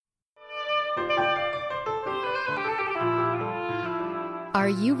Are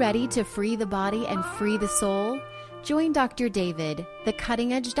you ready to free the body and free the soul? Join Dr. David, the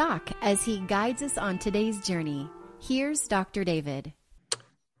Cutting Edge Doc, as he guides us on today's journey. Here's Dr. David.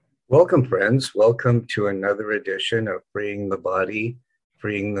 Welcome, friends. Welcome to another edition of Freeing the Body,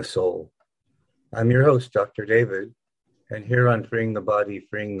 Freeing the Soul. I'm your host, Dr. David, and here on Freeing the Body,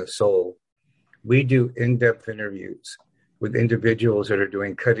 Freeing the Soul, we do in-depth interviews with individuals that are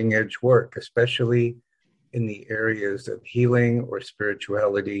doing cutting-edge work, especially in the areas of healing or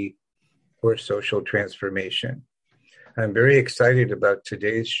spirituality or social transformation. I'm very excited about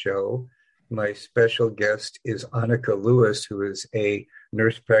today's show. My special guest is Annika Lewis, who is a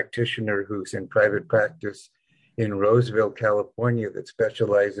nurse practitioner who's in private practice in Roseville, California, that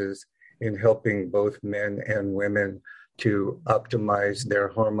specializes in helping both men and women to optimize their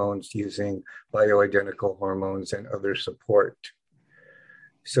hormones using bioidentical hormones and other support.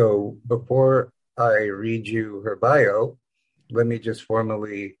 So before I read you her bio, let me just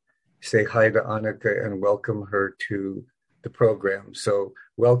formally say hi to Annika and welcome her to the program. So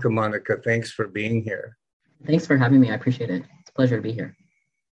welcome, Annika. Thanks for being here. Thanks for having me. I appreciate it. It's a pleasure to be here.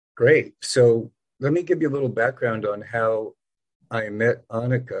 Great. So let me give you a little background on how I met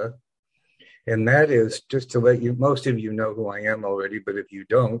Annika. And that is just to let you, most of you know who I am already, but if you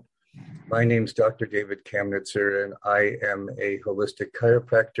don't, my name's Dr. David Kamnitzer, and I am a holistic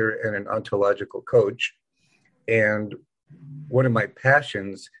chiropractor and an ontological coach. And one of my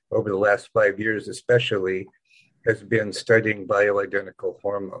passions over the last 5 years especially has been studying bioidentical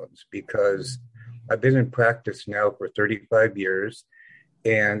hormones, because I've been in practice now for 35 years,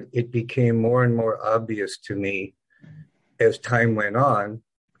 and it became more and more obvious to me as time went on,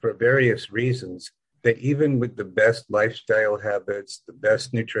 for various reasons, that even with the best lifestyle habits, the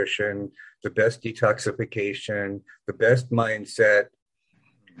best nutrition, the best detoxification, the best mindset,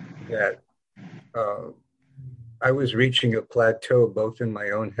 that I was reaching a plateau both in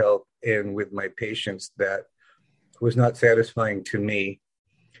my own health and with my patients that was not satisfying to me.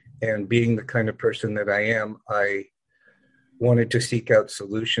 And being the kind of person that I am, I wanted to seek out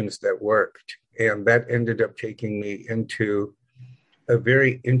solutions that worked. And that ended up taking me into a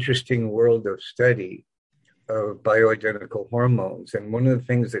very interesting world of study of bioidentical hormones. And one of the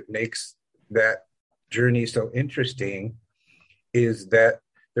things that makes that journey so interesting is that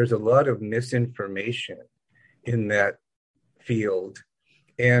there's a lot of misinformation in that field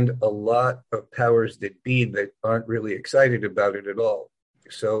and a lot of powers that be that aren't really excited about it at all.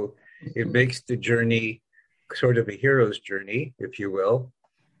 So it makes the journey sort of a hero's journey, if you will.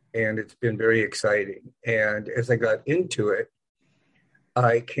 And it's been very exciting. And as I got into it,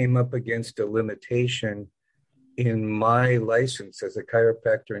 I came up against a limitation in my license as a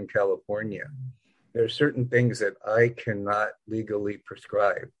chiropractor in California. There are certain things that I cannot legally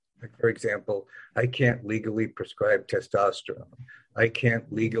prescribe. Like, for example, I can't legally prescribe testosterone. I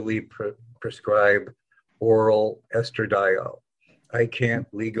can't legally prescribe oral estradiol. I can't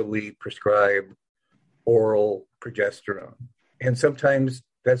legally prescribe oral progesterone. And sometimes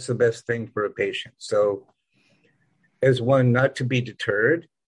that's the best thing for a patient. So as one not to be deterred,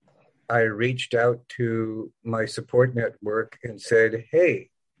 I reached out to my support network and said,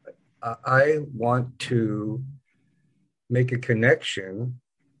 hey, I want to make a connection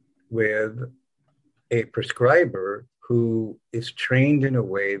with a prescriber who is trained in a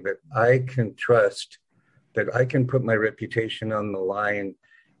way that I can trust, that I can put my reputation on the line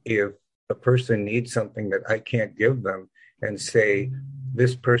if a person needs something that I can't give them, and say,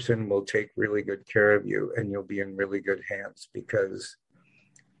 this person will take really good care of you and you'll be in really good hands, because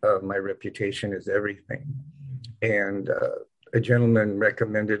my reputation is everything. And a gentleman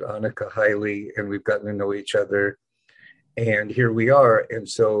recommended Annika highly, and we've gotten to know each other. And here we are. And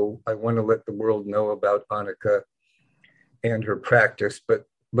so I want to let the world know about Annika and her practice. But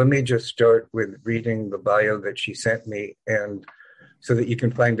let me just start with reading the bio that she sent me, and so that you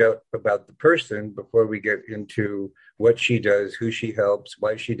can find out about the person before we get into what she does, who she helps,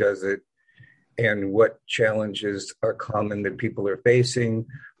 why she does it, and what challenges are common that people are facing,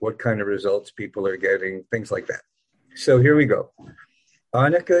 what kind of results people are getting, things like that. So here we go.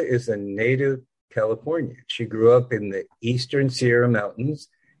 Annika is a native Californian. She grew up in the Eastern Sierra Mountains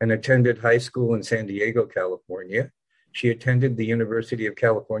and attended high school in San Diego, California. She attended the University of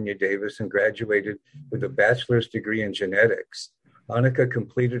California, Davis, and graduated with a bachelor's degree in genetics. Annika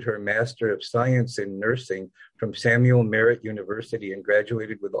completed her Master of Science in Nursing from Samuel Merritt University and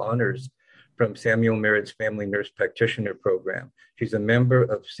graduated with honors from Samuel Merritt's Family Nurse Practitioner Program. She's a member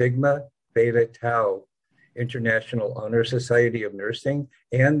of Sigma Theta Tau International Honor Society of Nursing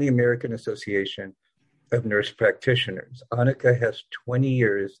and the American Association of Nurse Practitioners. Annika has 20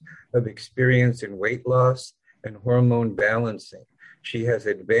 years of experience in weight loss and hormone balancing. She has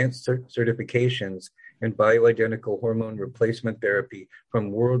advanced certifications in bioidentical hormone replacement therapy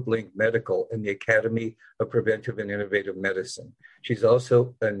from WorldLink Medical and the Academy of Preventive and Innovative Medicine. She's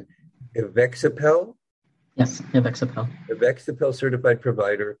also an Evexipel certified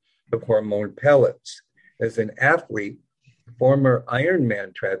provider of hormone pellets. As an athlete, former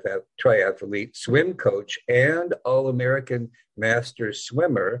Ironman triathlete, swim coach, and All-American Masters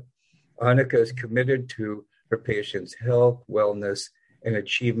swimmer, Annika is committed to her patients' health, wellness, and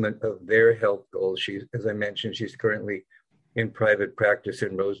achievement of their health goals. As I mentioned, she's currently in private practice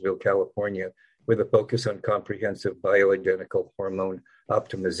in Roseville, California, with a focus on comprehensive bioidentical hormone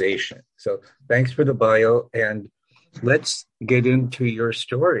optimization. So thanks for the bio, and let's get into your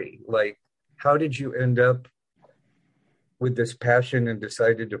story. Like, how did you end up with this passion and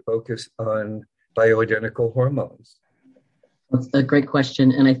decided to focus on bioidentical hormones? That's a great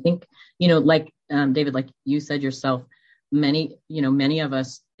question. And I think, like David, like you said yourself, many of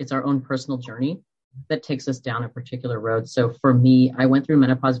us, it's our own personal journey that takes us down a particular road. So for me, I went through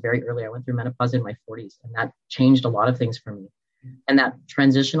menopause very early. I went through menopause in my 40s, and that changed a lot of things for me. And that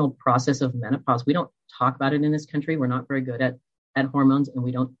transitional process of menopause, we don't talk about it in this country. We're not very good at hormones, and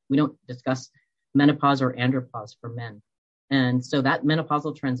we don't discuss menopause or andropause for men. And so that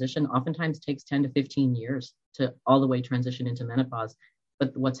menopausal transition oftentimes takes 10 to 15 years to all the way transition into menopause.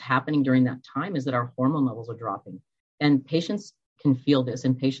 But what's happening during that time is that our hormone levels are dropping. And patients can feel this,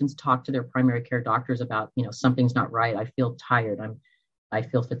 and patients talk to their primary care doctors about, something's not right. I feel tired. I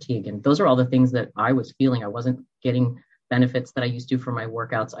feel fatigue. And those are all the things that I was feeling. I wasn't getting benefits that I used to for my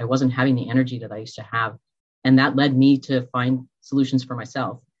workouts. I wasn't having the energy that I used to have. And that led me to find solutions for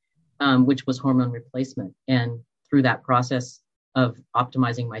myself, which was hormone replacement. And through that process of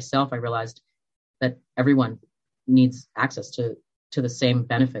optimizing myself, I realized that everyone needs access to the same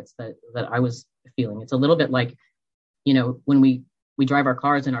benefits that I was feeling. It's a little bit like, when we drive our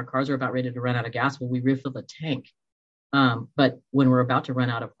cars and our cars are about ready to run out of gas, well, we refill the tank. But when we're about to run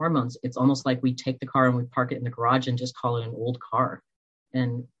out of hormones, it's almost like we take the car and we park it in the garage and just call it an old car.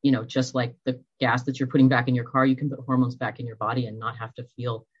 And, just like the gas that you're putting back in your car, you can put hormones back in your body and not have to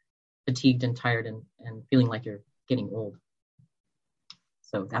feel fatigued and tired and feeling like you're getting old.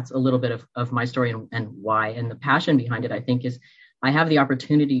 So that's a little bit of my story and why. And the passion behind it, I think, is I have the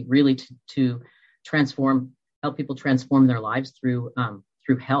opportunity really to help people transform their lives through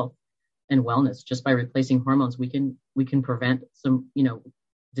health and wellness. Just by replacing hormones, we can prevent some,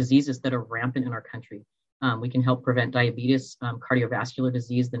 diseases that are rampant in our country. We can help prevent diabetes, cardiovascular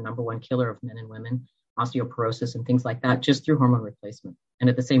disease, the number one killer of men and women, osteoporosis and things like that, just through hormone replacement. And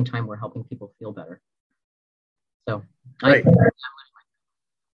at the same time, we're helping people feel better. So, right.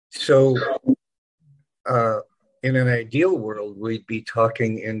 So, in an ideal world, we'd be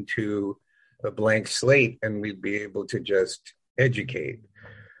talking into a blank slate and we'd be able to just educate,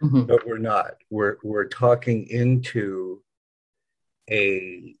 but we're not. We're talking into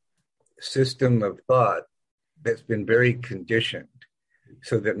a system of thought that's been very conditioned,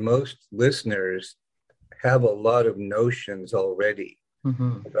 so that most listeners have a lot of notions already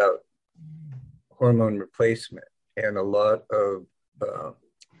about hormone replacement and a lot of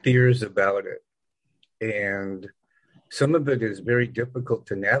fears about it. And some of it is very difficult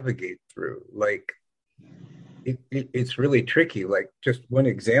to navigate through. Like, it's really tricky. Like, just one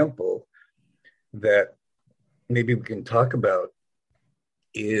example that maybe we can talk about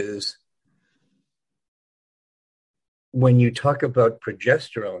is when you talk about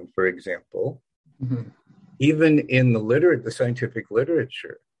progesterone, for example, even in the scientific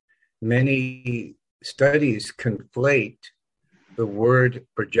literature, many studies conflate the word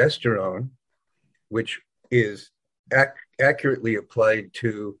progesterone, which is accurately applied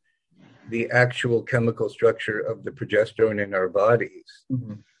to the actual chemical structure of the progesterone in our bodies,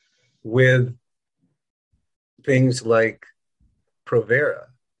 with things like Provera,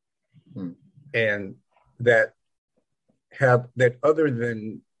 and that other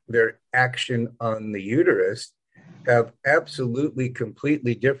than their action on the uterus, have absolutely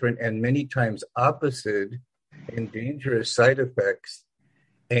completely different and many times opposite and dangerous side effects.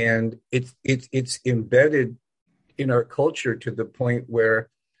 And it's embedded in our culture to the point where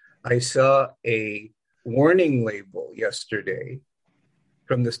I saw a warning label yesterday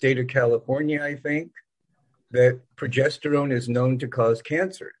from the state of California, I think, that progesterone is known to cause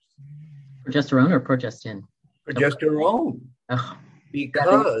cancers. Progesterone or progestin? Progesterone. Oh.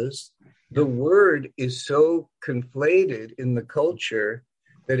 Because the word is so conflated in the culture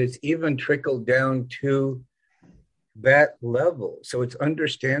that it's even trickled down to that level. So it's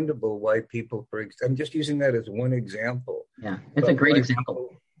understandable why people, I'm just using that as one example. Yeah, it's a great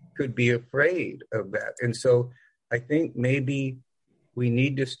example. Could be afraid of that. And so I think maybe we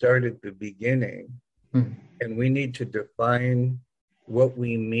need to start at the beginning, Mm. and we need to define what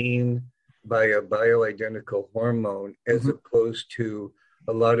we mean by a bioidentical hormone, as opposed to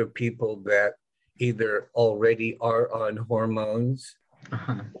a lot of people that either already are on hormones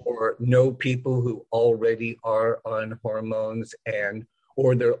or know people who already are on hormones, and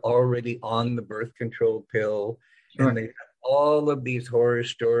or they're already on the birth control pill. Sure. And they have all of these horror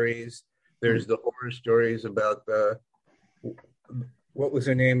stories. There's the horror stories about what was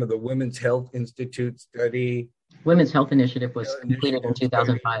the name of the Women's Health Institute study? Women's Health Initiative was completed in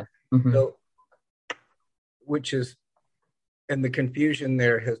 2005. So, which is, and the confusion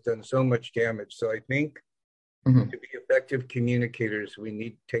there has done so much damage. So I think to be effective communicators, we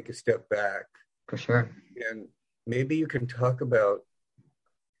need to take a step back. For sure. And maybe you can talk about,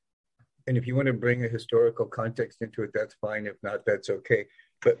 and if you want to bring a historical context into it, that's fine. If not, that's okay.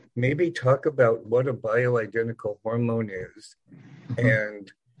 But maybe talk about what a bioidentical hormone is,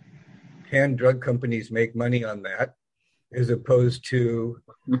 and can drug companies make money on that, as opposed to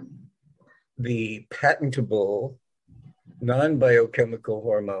the patentable non-biochemical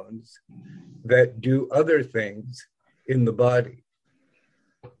hormones that do other things in the body.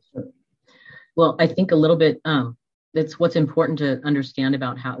 Well, I think a little bit, that's what's important to understand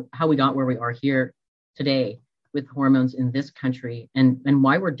about how we got where we are here today with hormones in this country, and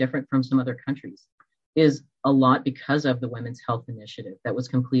why we're different from some other countries, is a lot because of the Women's Health Initiative that was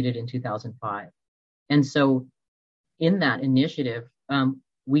completed in 2005. And so in that initiative,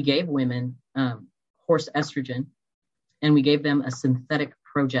 we gave women horse estrogen, and we gave them a synthetic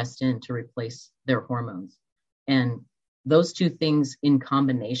progestin to replace their hormones. And those two things in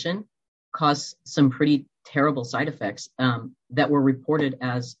combination caused some pretty terrible side effects that were reported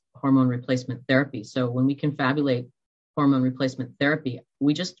as hormone replacement therapy. So when we confabulate hormone replacement therapy,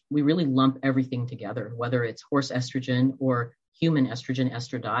 we really lump everything together, whether it's horse estrogen or human estrogen,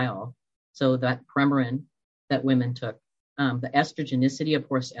 estradiol. So that Premarin that women took, the estrogenicity of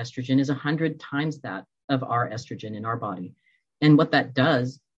horse estrogen is 100 times that of our estrogen in our body. And what that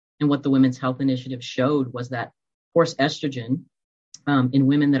does, and what the Women's Health Initiative showed, was that horse estrogen in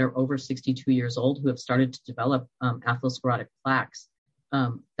women that are over 62 years old who have started to develop atherosclerotic plaques,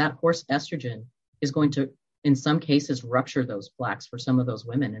 that horse estrogen is going to, in some cases, rupture those plaques for some of those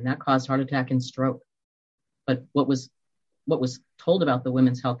women, and that caused heart attack and stroke. But what was told about the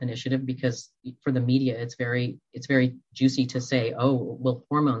Women's Health Initiative, because for the media, it's very juicy to say, oh, well,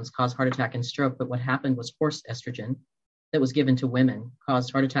 hormones cause heart attack and stroke. But what happened was horse estrogen that was given to women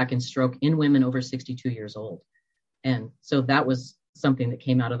caused heart attack and stroke in women over 62 years old. And so that was something that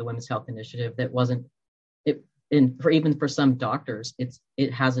came out of the Women's Health Initiative that wasn't, even for some doctors,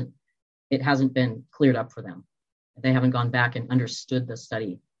 it hasn't been cleared up for them. They haven't gone back and understood the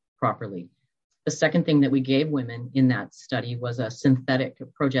study properly. The second thing that we gave women in that study was a synthetic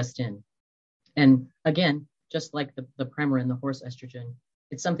progestin. And again, just like the Premarin, the horse estrogen,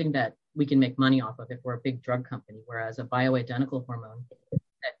 it's something that we can make money off of if we're a big drug company, whereas a bioidentical hormone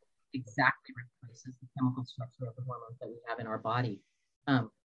that exactly replaces the chemical structure of the hormones that we have in our body,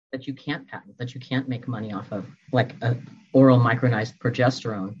 that you can't patent, that you can't make money off of, like oral micronized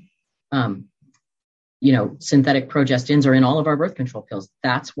progesterone. Synthetic progestins are in all of our birth control pills.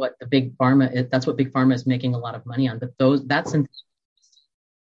 That's what big pharma is making a lot of money on. But that synthetic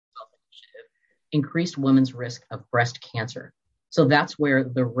initiative increased women's risk of breast cancer. So that's where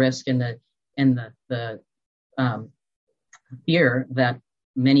the risk and the fear that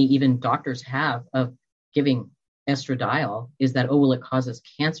many even doctors have of giving estradiol is that, it causes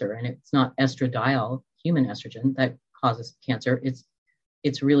cancer. And it's not estradiol, human estrogen, that causes cancer.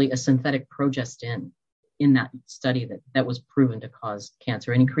 It's really a synthetic progestin in that study that was proven to cause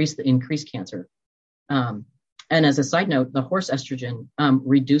cancer and increase cancer. And as a side note, the horse estrogen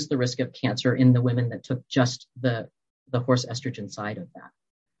reduced the risk of cancer in the women that took just the horse estrogen side of that.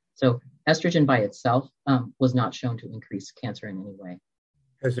 So estrogen by itself was not shown to increase cancer in any way.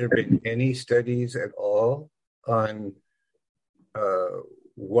 Has there been any studies at all on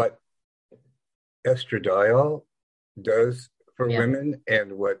what estradiol does for women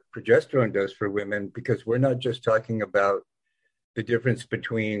and what progesterone does for women? Because we're not just talking about the difference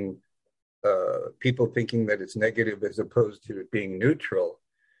between people thinking that it's negative as opposed to it being neutral.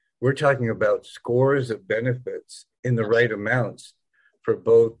 We're talking about scores of benefits in the right amounts for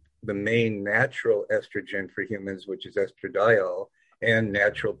both the main natural estrogen for humans, which is estradiol, and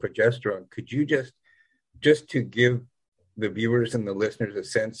natural progesterone. Could you just to give the viewers and the listeners a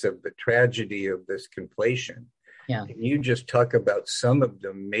sense of the tragedy of this conflation, can you just talk about some of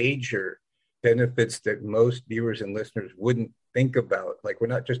the major benefits that most viewers and listeners wouldn't think about. Like, we're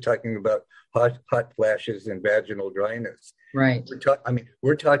not just talking about hot flashes and vaginal dryness. Right.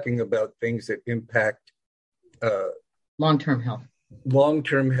 We're talking about things that impact long-term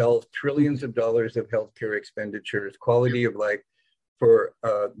health, trillions of dollars of healthcare expenditures, quality of life for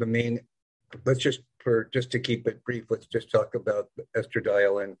the main. Just to keep it brief, let's just talk about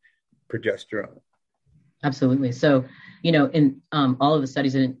estradiol and progesterone. Absolutely. So, in all of the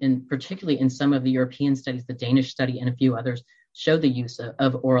studies, and particularly in some of the European studies, the Danish study and a few others showed the use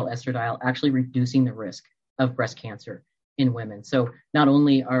of oral estradiol actually reducing the risk of breast cancer in women. So not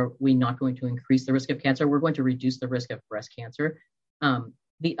only are we not going to increase the risk of cancer, we're going to reduce the risk of breast cancer.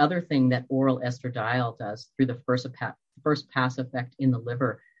 The other thing that oral estradiol does through the first pass effect in the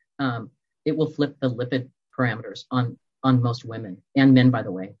liver, it will flip the lipid parameters on most women and men, by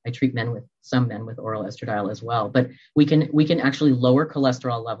the way. I treat some men with oral estradiol as well. But we can actually lower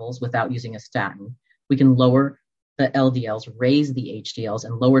cholesterol levels without using a statin. We can lower the LDLs, raise the HDLs,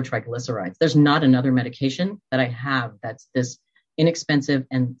 and lower triglycerides. There's not another medication that I have that's this inexpensive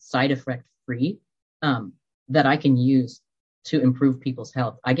and side effect free that I can use to improve people's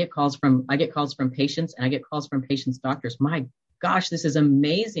health. I get calls from patients, and I get calls from patients' doctors. My gosh, this is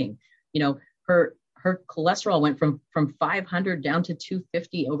amazing. Her cholesterol went from 500 down to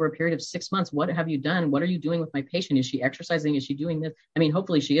 250 over a period of 6 months. What have you done? What are you doing with my patient? Is she exercising? Is she doing this? I mean,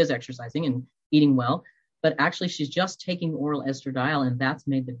 hopefully she is exercising and eating well, but actually she's just taking oral estradiol, and that's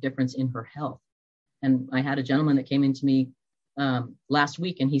made the difference in her health. And I had a gentleman that came into me last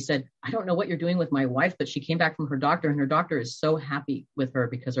week, and he said, I don't know what you're doing with my wife, but she came back from her doctor, and her doctor is so happy with her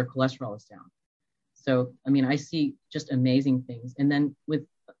because her cholesterol is down. So, I mean, I see just amazing things. And then with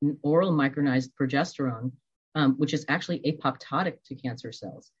oral micronized progesterone, which is actually apoptotic to cancer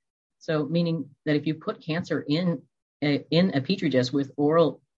cells. So meaning that if you put cancer in a petri dish with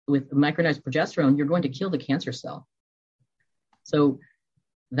micronized progesterone, you're going to kill the cancer cell. So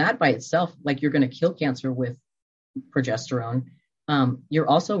that by itself, like you're going to kill cancer with progesterone. You're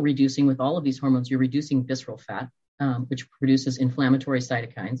also reducing, with all of these hormones, you're reducing visceral fat, which produces inflammatory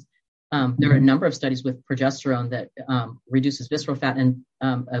cytokines. There are a number of studies with progesterone that reduces visceral fat, and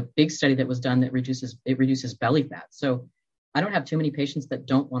a big study that was done that reduces belly fat. So I don't have too many patients that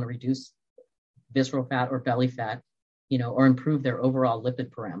don't want to reduce visceral fat or belly fat, or improve their overall lipid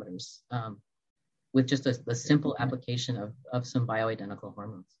parameters with just a simple application of some bioidentical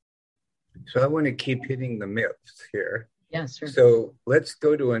hormones. So I want to keep hitting the myths here. Yeah, sure. So let's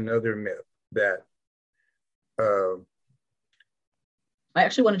go to another myth that I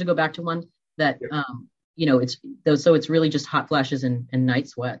actually wanted to go back to one that, it's really just hot flashes and night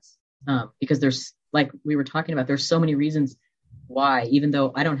sweats, because there's, like we were talking about, there's so many reasons why, even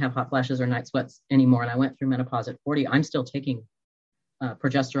though I don't have hot flashes or night sweats anymore, and I went through menopause at 40, I'm still taking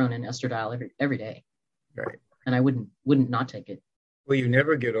progesterone and estradiol every day. Right. And I wouldn't not take it. Well, you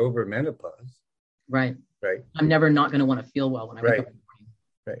never get over menopause. Right. Right. I'm never not going to want to feel well when I wake up in the morning.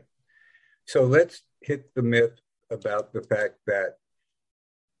 Right. So let's hit the myth about the fact that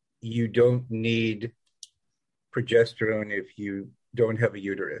you don't need progesterone if you don't have a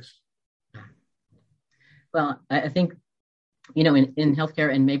uterus. Well, I think, in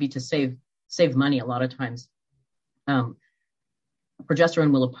healthcare, and maybe to save money, a lot of times,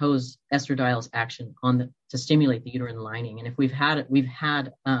 progesterone will oppose estradiol's action to stimulate the uterine lining. And if we've had a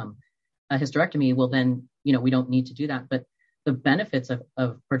hysterectomy, well, then, we don't need to do that. But the benefits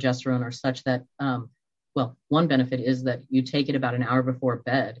of progesterone are such that, one benefit is that you take it about an hour before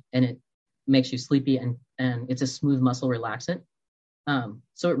bed, and it makes you sleepy, and it's a smooth muscle relaxant.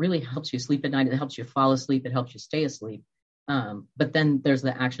 So it really helps you sleep at night. It helps you fall asleep. It helps you stay asleep. But then there's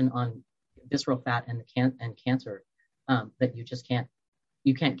the action on visceral fat and cancer that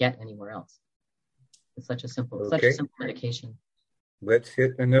you can't get anywhere else. It's such a simple medication. Let's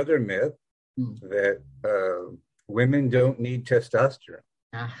hit another myth that women don't need testosterone.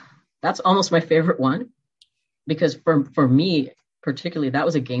 That's almost my favorite one, because for me particularly, that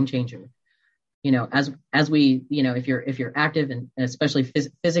was a game changer. As we, if you're active, and especially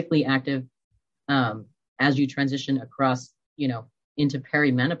physically active, as you transition across, into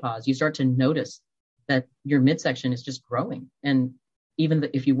perimenopause, you start to notice that your midsection is just growing. And even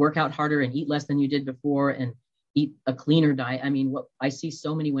if you work out harder and eat less than you did before and eat a cleaner diet, I mean, I see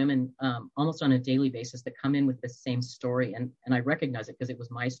so many women almost on a daily basis that come in with the same story. And I recognize it because it was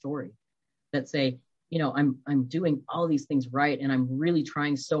my story, that say, I'm doing all these things right, and I'm really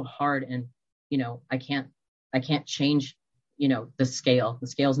trying so hard, and, I can't change, the scale. The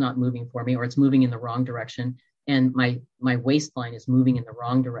scale's not moving for me, or it's moving in the wrong direction. And my waistline is moving in the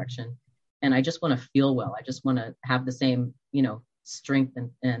wrong direction. And I just want to feel well. I just want to have the same, strength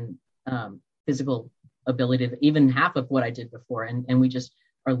and physical ability to even half of what I did before. And we just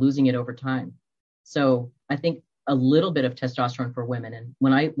are losing it over time. So I think a little bit of testosterone for women. And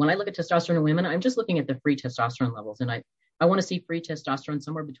when I look at testosterone in women, I'm just looking at the free testosterone levels. And I want to see free testosterone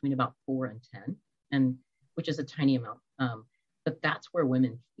somewhere between about 4 and 10, and which is a tiny amount. But that's where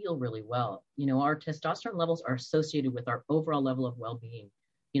women feel really well. Our testosterone levels are associated with our overall level of well-being.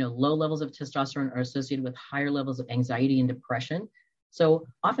 Low levels of testosterone are associated with higher levels of anxiety and depression. So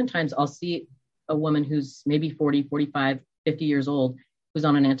oftentimes I'll see a woman who's maybe 40, 45, 50 years old, who's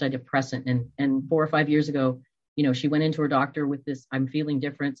on an antidepressant. And 4 or 5 years ago, she went into her doctor with this, I'm feeling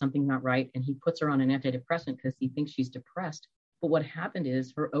different, something's not right. And he puts her on an antidepressant because he thinks she's depressed. But what happened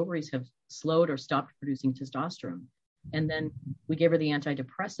is her ovaries have slowed or stopped producing testosterone. And then we gave her the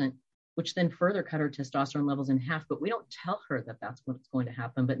antidepressant, which then further cut her testosterone levels in half. But we don't tell her that that's what's going to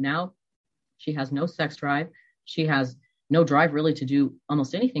happen. But now she has no sex drive. She has no drive really to do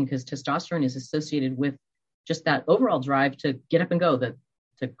almost anything, because testosterone is associated with just that overall drive to get up and go,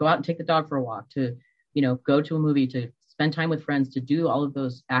 to go out and take the dog for a walk, to, go to a movie, to spend time with friends, to do all of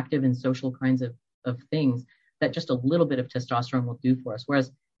those active and social kinds of things that just a little bit of testosterone will do for us.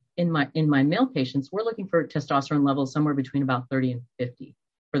 Whereas in my male patients, we're looking for testosterone levels somewhere between about 30 and 50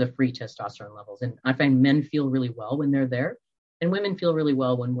 for the free testosterone levels. And I find men feel really well when they're there, and women feel really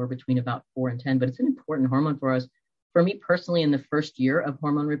well when we're between about 4 and 10. But it's an important hormone for us. For me personally, in the first year of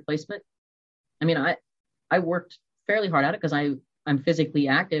hormone replacement, I worked fairly hard at it because I'm physically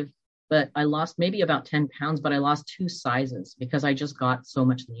active, but I lost maybe about 10 pounds, but I lost 2 sizes because I just got so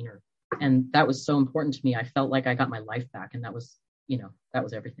much leaner. And that was so important to me. I felt like I got my life back, and that was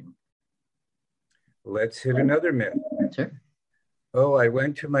everything. Let's hit another myth. Sure. Oh, I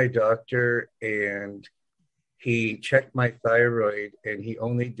went to my doctor and he checked my thyroid and he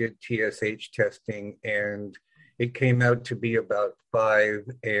only did TSH testing, and it came out to be about 5,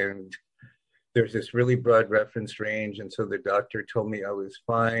 and there's this really broad reference range. And so the doctor told me I was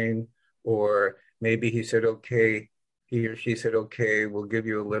fine, or maybe he said, okay, he or she said, okay, we'll give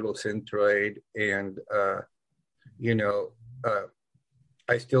you a little Synthroid. And,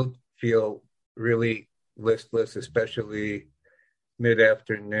 I still feel really listless, especially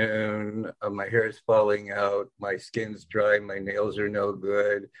mid-afternoon. My hair is falling out. My skin's dry. My nails are no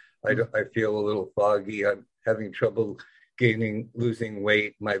good. I feel a little foggy. I'm having trouble losing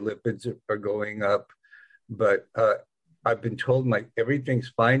weight. My lipids are going up. But I've been told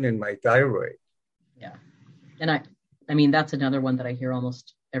everything's fine in my thyroid. Yeah. And I mean, that's another one that I hear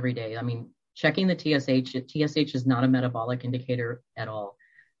almost every day. I mean, checking the TSH is not a metabolic indicator at all.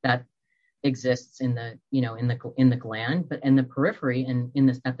 That exists in the gland, but in the periphery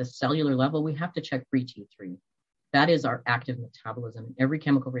and at the cellular level, we have to check free T3. That is our active metabolism. Every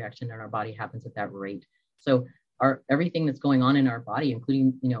chemical reaction in our body happens at that rate. So everything that's going on in our body,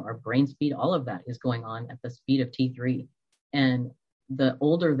 including our brain speed, all of that is going on at the speed of T3. And the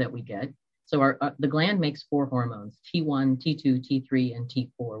older that we get, so the gland makes 4 hormones: T1, T2, T3, and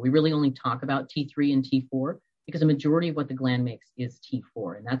T4. We really only talk about T3 and T4 because the majority of what the gland makes is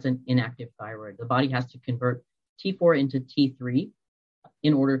T4, and that's an inactive thyroid. The body has to convert T4 into T3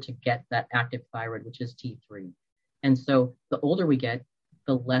 in order to get that active thyroid, which is T3. And so the older we get,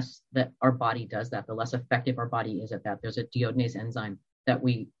 the less that our body does that, the less effective our body is at that. There's a deiodinase enzyme that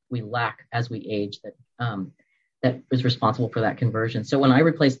we lack as we age that is responsible for that conversion. So when I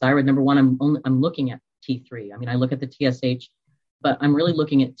replace thyroid, number one, I'm looking at T3. I mean, I look at the TSH, but I'm really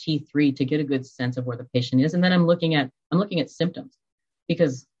looking at T3 to get a good sense of where the patient is. And then I'm looking at symptoms,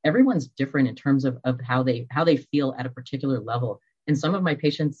 because everyone's different in terms of how they feel at a particular level. And some of my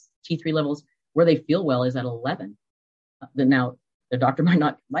patients' T3 levels where they feel well is at 11. Now, the doctor might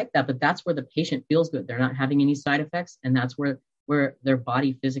not like that, but that's where the patient feels good. They're not having any side effects, and that's where their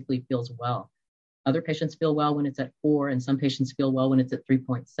body physically feels well. Other patients feel well when it's at 4, and some patients feel well when it's at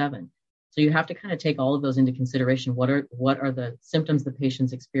 3.7. So you have to kind of take all of those into consideration. What are the symptoms the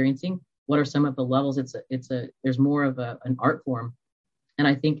patient's experiencing? What are some of the levels? There's more of an art form. And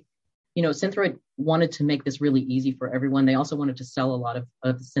I think, Synthroid wanted to make this really easy for everyone. They also wanted to sell a lot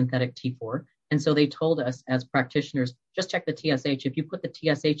of synthetic T4. And so they told us as practitioners, just check the TSH. If you put the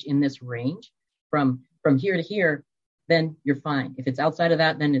TSH in this range from here to here, then you're fine. If it's outside of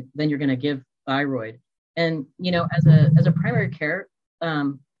that, then you're going to give thyroid. And, as a primary care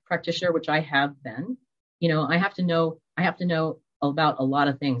practitioner, which I have been, I have to know about a lot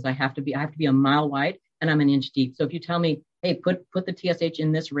of things. I have to be a mile wide and I'm an inch deep. So if you tell me, hey, put the TSH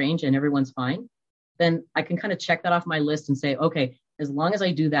in this range and everyone's fine, then I can kind of check that off my list and say, okay, as long as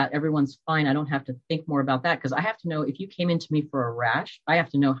I do that, everyone's fine. I don't have to think more about that, because I have to know if you came into me for a rash, I have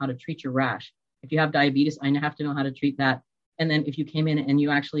to know how to treat your rash. If you have diabetes, I have to know how to treat that. And then if you came in and you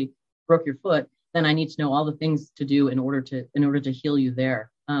actually broke your foot, then I need to know all the things to do in order to heal you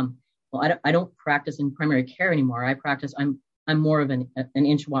there. Well, I don't practice in primary care anymore. I'm more of an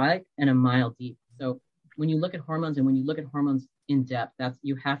inch wide and a mile deep. So when you look at hormones and when you look at hormones in depth,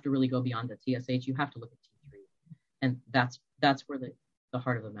 you have to really go beyond the TSH. You have to look at T3, and that's where the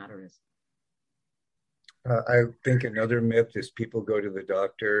heart of the matter is. I think another myth is people go to the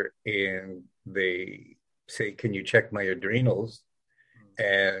doctor and they say, "Can you check my adrenals?"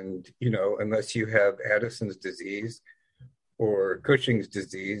 And, unless you have Addison's disease or Cushing's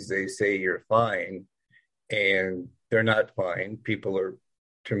disease, they say you're fine, and they're not fine. People are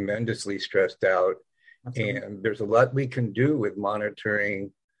tremendously stressed out. Absolutely. And there's a lot we can do with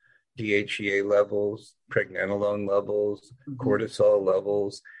monitoring DHEA levels, pregnenolone levels, cortisol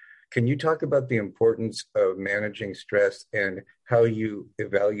levels. Can you talk about the importance of managing stress and how you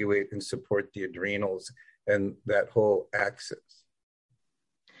evaluate and support the adrenals and that whole axis?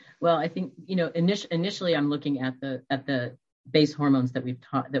 Well, I think, initially I'm looking at the base hormones that we've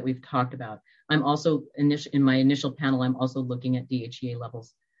talked about. I'm also in my initial panel, I'm also looking at DHEA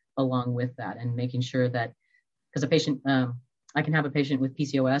levels along with that, and making sure that, because a patient, I can have a patient with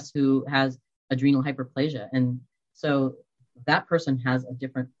PCOS who has adrenal hyperplasia, and so that person has a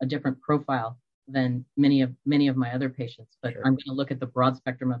different profile than many of my other patients. But sure. I'm going to look at the broad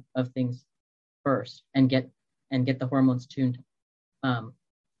spectrum of things first, and get the hormones tuned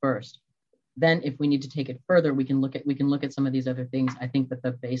first. Then, if we need to take it further, we can look at some of these other things. I think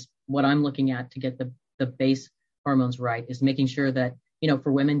that what I'm looking at to get the base hormones right is making sure that,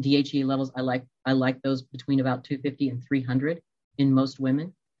 for women, DHEA levels, I like those between about 250 and 300 in most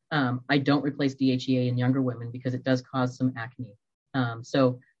women. I don't replace DHEA in younger women because it does cause some acne.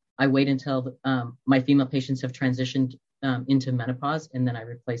 So I wait until my female patients have transitioned into menopause, and then I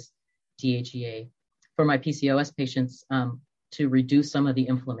replace DHEA. For my PCOS patients, to reduce some of the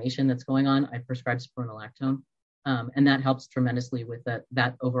inflammation that's going on, I prescribe spironolactone, and that helps tremendously with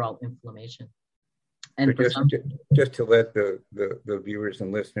that overall inflammation. And just to let the viewers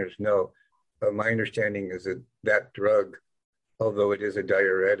and listeners know, my understanding is that drug, although it is a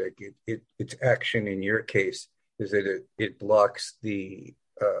diuretic, its action in your case is that it blocks the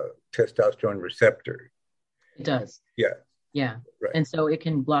testosterone receptor. It does. Yeah. Yeah. Right. And so it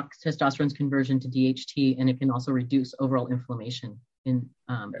can block testosterone's conversion to DHT, and it can also reduce overall inflammation in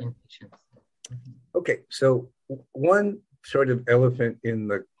patients. Okay. So one sort of elephant in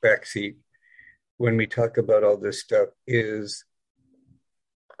the backseat when we talk about all this stuff is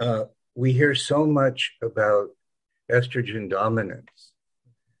we hear so much about estrogen dominance,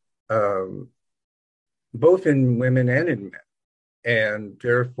 both in women and in men. And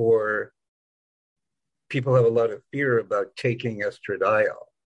therefore, people have a lot of fear about taking estradiol.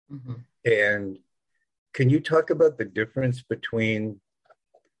 Mm-hmm. And can you talk about the difference between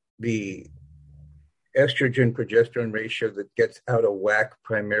the estrogen progesterone ratio that gets out of whack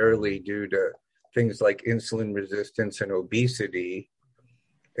primarily due to things like insulin resistance and obesity,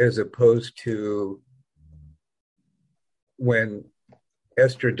 as opposed to when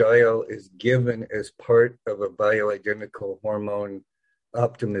estradiol is given as part of a bioidentical hormone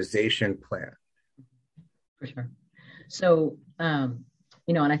optimization plan? For sure. So, and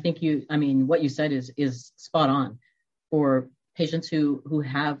I think what you said is spot on. For patients who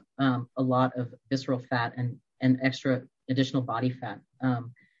have a lot of visceral fat and extra additional body fat,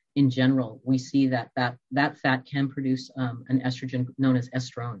 in general, we see that fat can produce an estrogen known as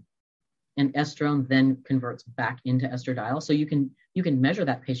estrone. And estrone then converts back into estradiol. So you can measure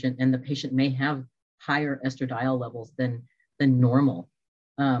that patient, and the patient may have higher estradiol levels than normal.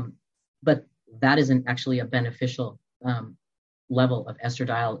 But that isn't actually a beneficial level of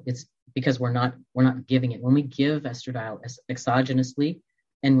estradiol. It's because we're not giving it. When we give estradiol exogenously,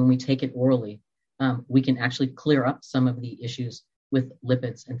 and when we take it orally, we can actually clear up some of the issues with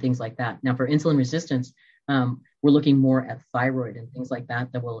lipids and things like that. Now, for insulin resistance, we're looking more at thyroid and things like that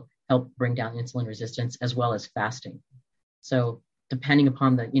will help bring down insulin resistance, as well as fasting. So depending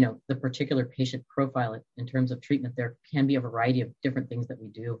upon the particular patient profile in terms of treatment, there can be a variety of different things that we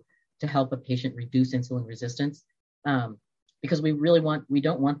do to help a patient reduce insulin resistance, because we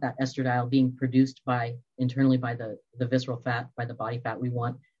don't want that estradiol being produced internally by the visceral fat, by the body fat. We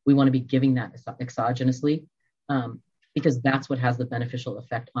want to be giving that exogenously, because that's what has the beneficial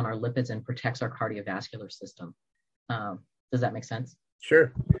effect on our lipids and protects our cardiovascular system. Does that make sense?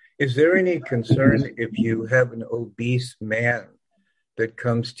 Sure. Is there any concern if you have an obese man that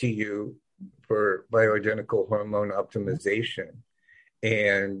comes to you for bioidentical hormone optimization,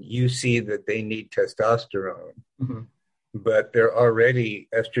 and you see that they need testosterone, mm-hmm. but they're already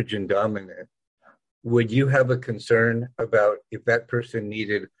estrogen dominant? Would you have a concern about if that person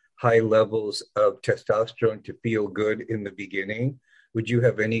needed high levels of testosterone to feel good in the beginning, would you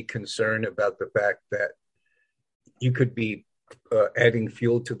have any concern about the fact that you could be adding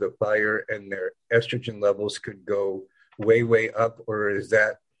fuel to the fire and their estrogen levels could go way, way up? Or is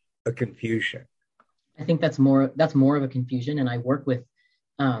that a confusion? I think that's more of a confusion. And I work with,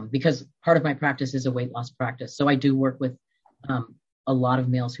 because part of my practice is a weight loss practice. So I do work with a lot of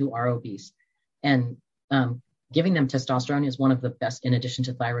males who are obese, and giving them testosterone is one of the best, in addition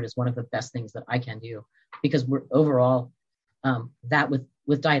to thyroid, is one of the best things that I can do, because we're overall that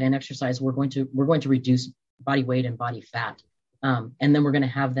with diet and exercise, we're going to reduce body weight and body fat. And then we're going to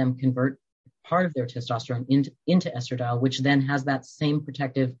have them convert part of their testosterone into estradiol, which then has that same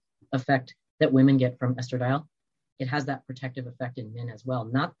protective effect that women get from estradiol. It has that protective effect in men as well,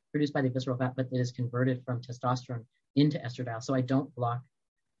 not produced by the visceral fat, but it is converted from testosterone into estradiol. So I don't block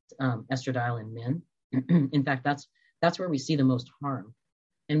estradiol in men. In fact, that's where we see the most harm.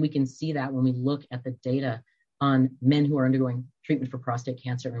 And we can see that when we look at the data on men who are undergoing treatment for prostate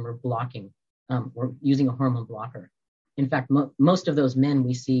cancer and we're using a hormone blocker. In fact, most of those men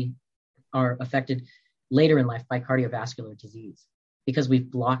we see are affected later in life by cardiovascular disease, because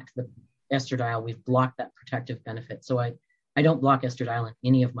we've blocked the estradiol, we've blocked that protective benefit. So I don't block estradiol in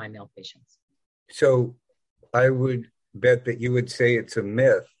any of my male patients. So I would bet that you would say it's a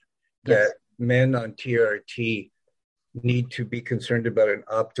myth that men on TRT need to be concerned about an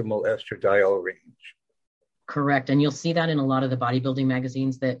optimal estradiol range. Correct. And you'll see that in a lot of the bodybuilding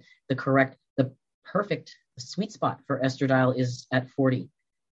magazines, that the perfect sweet spot for estradiol is at 40.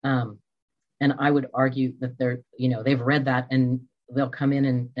 And I would argue that they've read that and they'll come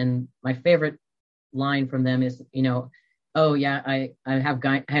in and my favorite line from them is, oh yeah, I have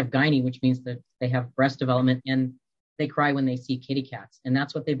gyne, which means that they have breast development, and they cry when they see kitty cats. And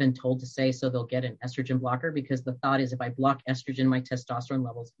that's what they've been told to say. So they'll get an estrogen blocker, because the thought is, if I block estrogen, my testosterone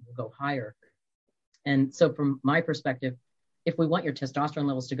levels will go higher. And so from my perspective, if we want your testosterone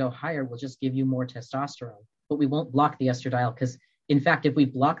levels to go higher, we'll just give you more testosterone, but we won't block the estradiol, because in fact, if we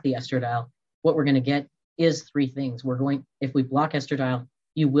block the estradiol, what we're going to get is three things. If we block estradiol,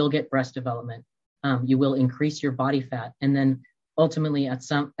 you will get breast development, you will increase your body fat, and then ultimately at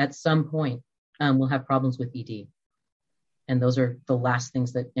some point, we'll have problems with ED. And those are the last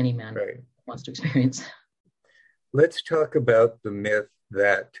things that any man wants to experience. Let's talk about the myth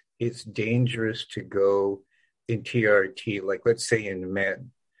that it's dangerous to go in TRT, like let's say in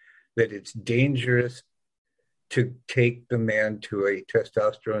men, that it's dangerous to take the man to a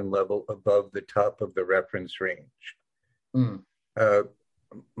testosterone level above the top of the reference range.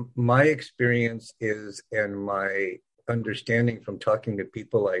 My experience is, and my understanding from talking to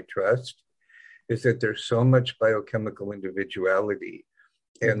people I trust, is that there's so much biochemical individuality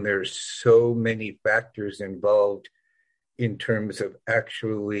and there's so many factors involved in terms of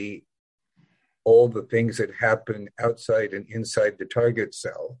actually all the things that happen outside and inside the target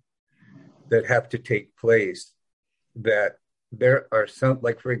cell that have to take place, that there are some,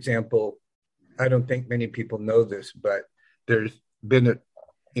 like for example, I don't think many people know this, but there's been an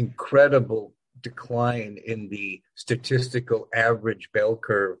incredible decline in the statistical average bell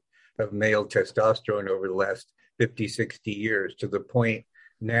curve of male testosterone over the last 50, 60 years, to the point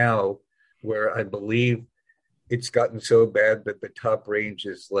now where I believe it's gotten so bad that the top range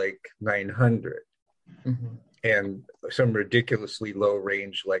is like 900 and some ridiculously low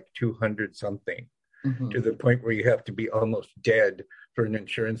range like 200 something, to the point where you have to be almost dead for an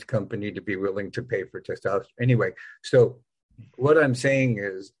insurance company to be willing to pay for testosterone. Anyway, so what I'm saying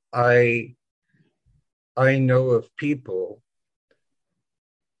is I know of people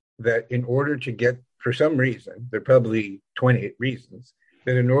that in order to get, for some reason, there are probably 28 reasons,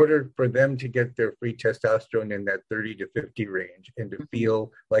 that in order for them to get their free testosterone in that 30 to 50 range and to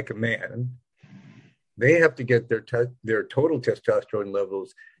feel like a man, they have to get their total testosterone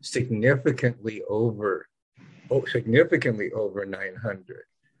levels significantly over 900.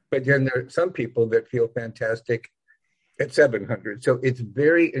 But then there are some people that feel fantastic at 700. So it's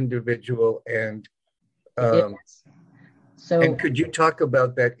very individual. And and could you talk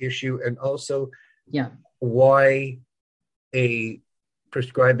about that issue, and also why a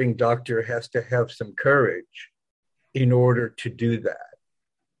prescribing doctor has to have some courage in order to do that?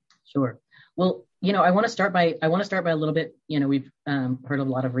 Sure. Well, I want to start by a little bit, we've heard a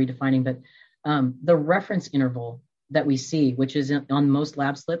lot of redefining, but the reference interval that we see, which is on most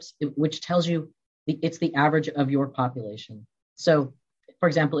lab slips, which tells you it's the average of your population. So, for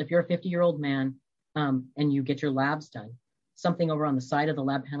example, if you're a 50-year-old man and you get your labs done, something over on the side of the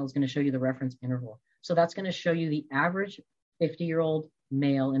lab panel is going to show you the reference interval. So that's going to show you the average 50-year-old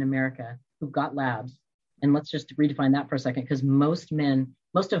male in America who got labs. And let's just redefine that for a second, because most men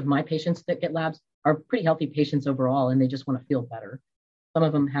most of my patients that get labs are pretty healthy patients overall, and they just want to feel better. Some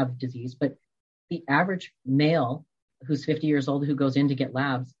of them have disease, but the average male who's 50 years old who goes in to get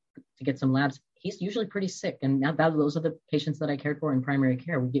some labs, he's usually pretty sick. And those are the patients that I cared for in primary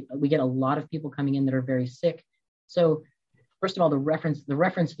care. We get a lot of people coming in that are very sick. So first of all, the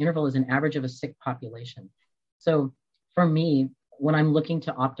reference interval is an average of a sick population. So for me, when I'm looking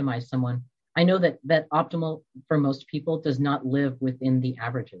to optimize someone, I know that optimal for most people does not live within the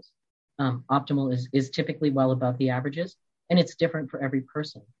averages. Optimal is typically well above the averages, and it's different for every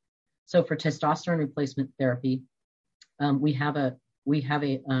person. So for testosterone replacement therapy, we have a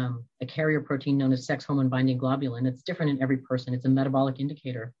carrier protein known as sex hormone binding globulin. It's different in every person. It's a metabolic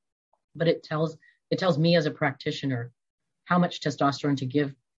indicator, but it tells me as a practitioner how much testosterone to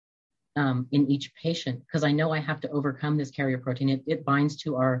give in each patient, because I know I have to overcome this carrier protein. It binds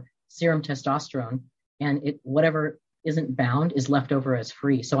to our serum testosterone, and whatever isn't bound is left over as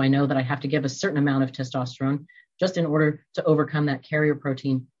free. So I know that I have to give a certain amount of testosterone just in order to overcome that carrier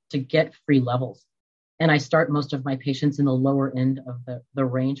protein to get free levels. And I start most of my patients in the lower end of the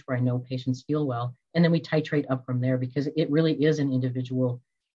range where I know patients feel well. And then we titrate up from there, because it really is an individual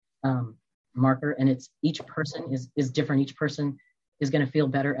marker, and each person is different. Each person is going to feel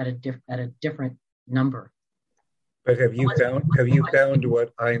better at a different number. But have you found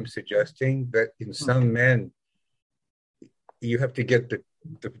what I'm suggesting, that in some men, you have to get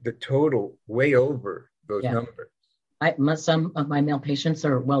the total way over those numbers? Some of my male patients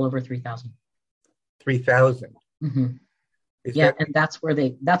are well over 3,000. 3,000. Mm-hmm. And that's where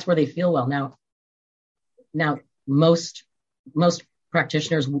they feel well. Now most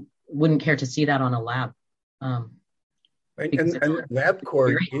practitioners wouldn't care to see that on a lab. And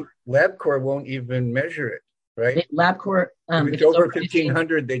LabCorp won't even measure it, right? LabCorp, if it's over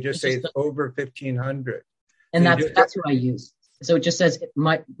 1,500, they just say it's over 1,500. And that's who I use. So it just says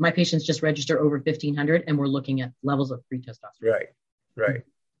my patients just register over 1,500, and we're looking at levels of free testosterone. Right.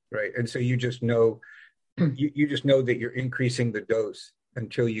 And so you just know, you just know that you're increasing the dose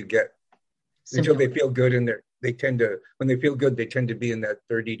until they feel good, and when they feel good, they tend to be in that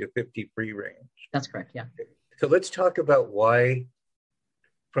 30 to 50 free range. That's correct. Yeah. So let's talk about why,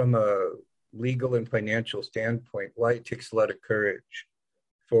 from a legal and financial standpoint, why it takes a lot of courage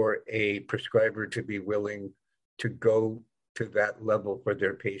for a prescriber to be willing to go to that level for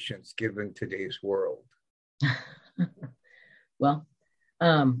their patients, given today's world. Well,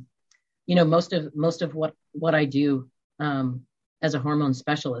 most of what I do as a hormone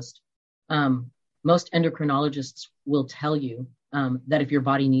specialist, most endocrinologists will tell you that if your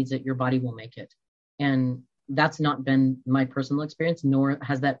body needs it, your body will make it. And that's not been my personal experience, nor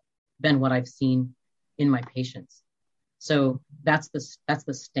has that been what I've seen in my patients. So that's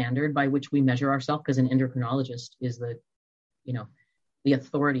the standard by which we measure ourselves, because an endocrinologist is the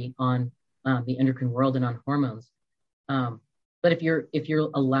authority on the endocrine world and on hormones. But if you're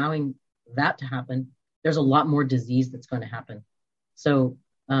allowing that to happen, there's a lot more disease that's going to happen. So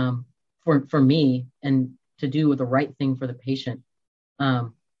for me, and to do the right thing for the patient,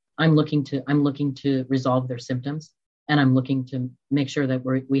 I'm looking to resolve their symptoms, and I'm looking to make sure that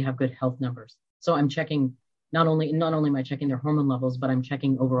we have good health numbers. So I'm checking not only am I checking their hormone levels, but I'm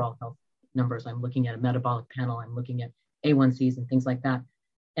checking overall health numbers. I'm looking at a metabolic panel. I'm looking at A1Cs and things like that.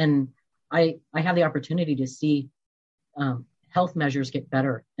 And I have the opportunity to see health measures get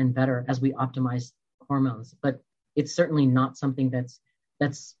better and better as we optimize hormones. But it's certainly not something that's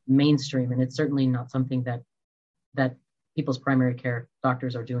mainstream, and it's certainly not something that people's primary care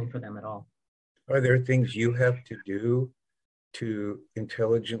doctors are doing for them at all. Are there things you have to do to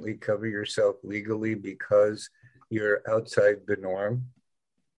intelligently cover yourself legally because you're outside the norm?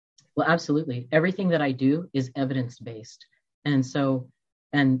 Well, absolutely. Everything that I do is evidence-based. And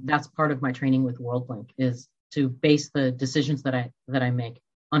that's part of my training with WorldLink, is to base the decisions that I make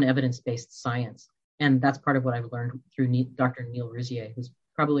on evidence-based science. And that's part of what I've learned through Dr. Neil Rouzier, who's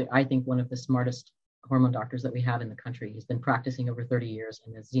probably, I think, one of the smartest hormone doctors that we have in the country. He's been practicing over 30 years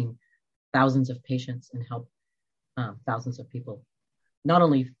and has seen thousands of patients and helped thousands of people not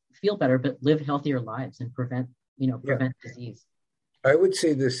only feel better, but live healthier lives and prevent disease. I would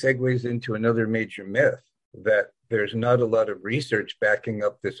say this segues into another major myth, that there's not a lot of research backing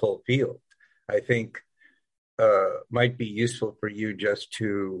up this whole field. I think might be useful for you just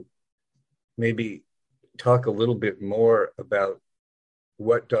to maybe talk a little bit more about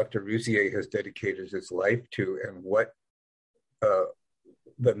what Dr. Rouzier has dedicated his life to, and what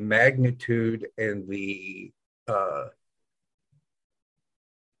the magnitude and the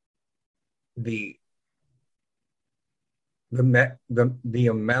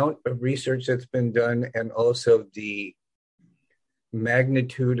amount of research that's been done, and also the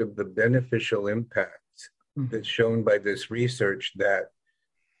magnitude of the beneficial impacts that's shown by this research that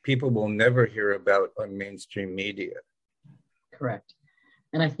people will never hear about on mainstream media. Correct.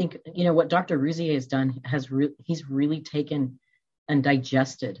 And I think, what Dr. Rouzier has done, he's really taken and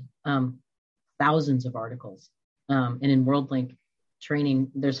digested thousands of articles. And in WorldLink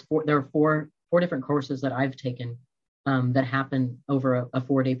training, there are four different courses that I've taken that happen over a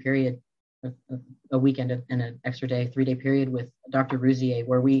 4-day period, a weekend and an extra day, 3-day period with Dr. Rouzier,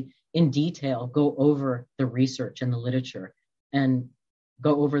 where we in detail go over the research and the literature and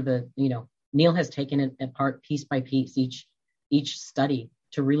go over Neil has taken it apart piece by piece, each study,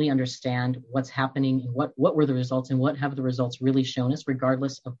 to really understand what's happening and what were the results and what have the results really shown us,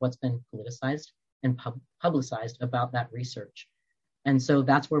 regardless of what's been politicized and publicized about that research. And so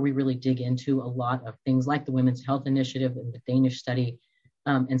that's where we really dig into a lot of things like the Women's Health Initiative and the Danish study,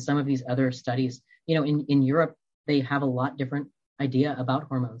 and some of these other studies. In Europe, they have a lot different idea about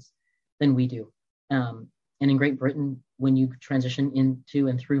hormones than we do. And in Great Britain, when you transition into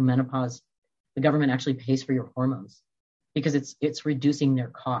and through menopause, the government actually pays for your hormones because it's reducing their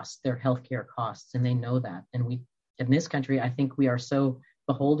costs, their healthcare costs, and they know that. And we, in this country, I think we are so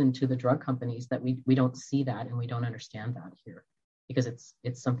beholden to the drug companies that we don't see that and we don't understand that here because it's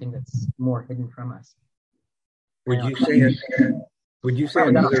something that's more hidden from us. Would you say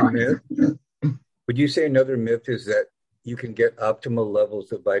another myth? Would you say another myth is that you can get optimal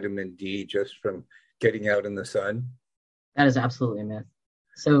levels of vitamin D just from getting out in the sun? That is absolutely a myth.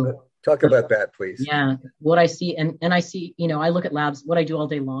 So talk about that, please. Yeah, what I see, and I see, I look at labs. What I do all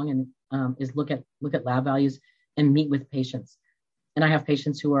day long and is look at lab values and meet with patients. And I have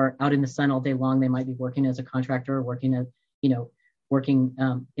patients who are out in the sun all day long. They might be working as a contractor, working in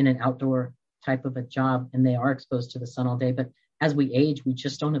an outdoor type of a job, and they are exposed to the sun all day. But as we age, we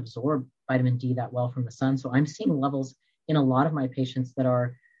just don't absorb vitamin D that well from the sun. So I'm seeing levels in a lot of my patients that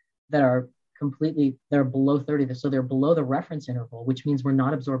are they're below 30. So they're below the reference interval, which means we're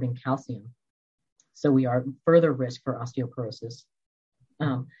not absorbing calcium. So we are further risk for osteoporosis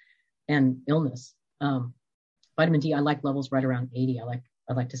and illness. Vitamin D, I like levels right around 80.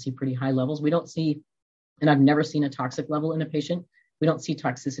 I like to see pretty high levels. We don't see, and I've never seen a toxic level in a patient. We don't see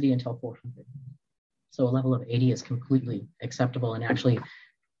toxicity until 400. So a level of 80 is completely acceptable and actually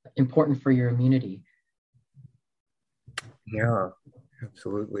important for your immunity. Yeah,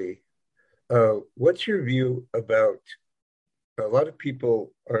 absolutely. What's your view about, a lot of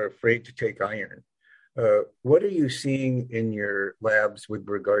people are afraid to take iron. What are you seeing in your labs with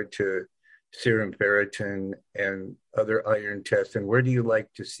regard to serum ferritin and other iron tests? And where do you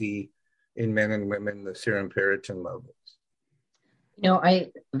like to see in men and women the serum ferritin levels?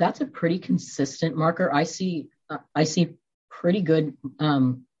 That's a pretty consistent marker. I see pretty good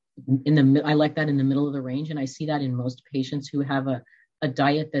I like that in the middle of the range, and I see that in most patients who have a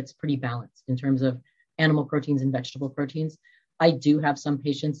diet that's pretty balanced in terms of animal proteins and vegetable proteins. I do have some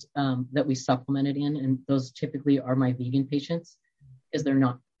patients that we supplemented in, and those typically are my vegan patients because they're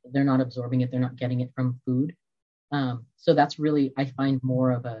not absorbing it, they're not getting it from food. So that's really, I find,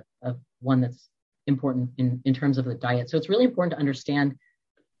 more of one that's important in terms of the diet. So it's really important to understand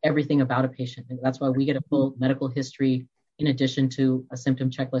everything about a patient. And that's why we get a full medical history in addition to a symptom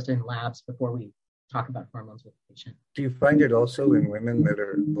checklist and labs before we talk about hormones with the patient. Do you find it also in women that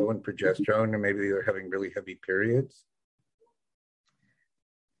are low in progesterone, or maybe they're having really heavy periods?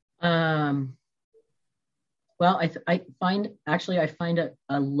 Well, I find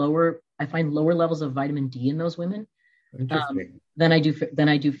lower levels of vitamin D in those women than I do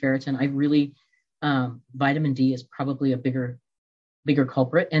ferritin. I really, vitamin D is probably a bigger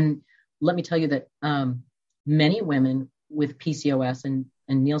culprit. And let me tell you that many women with PCOS, and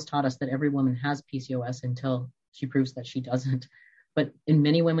Neil's taught us that every woman has PCOS until she proves that she doesn't. But in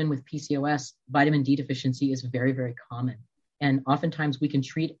many women with PCOS, vitamin D deficiency is very, very common. And oftentimes we can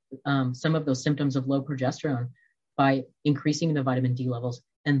treat some of those symptoms of low progesterone by increasing the vitamin D levels,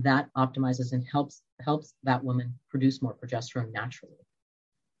 and that optimizes and helps that woman produce more progesterone naturally.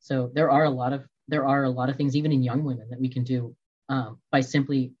 So there are a lot of things, even in young women, that we can do by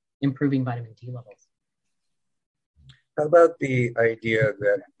simply improving vitamin D levels. How about the idea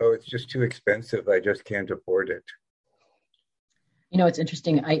that, it's just too expensive, I just can't afford it? It's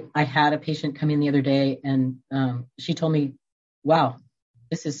interesting. I had a patient come in the other day, and she told me, wow,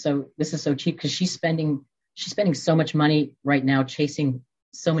 this is so cheap, because she's spending so much money right now chasing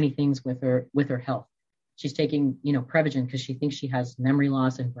so many things with her health. She's taking, Prevagen because she thinks she has memory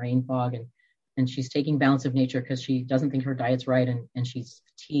loss and brain fog, and she's taking Balance of Nature because she doesn't think her diet's right, and she's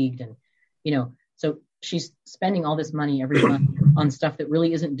fatigued, and so she's spending all this money every month on stuff that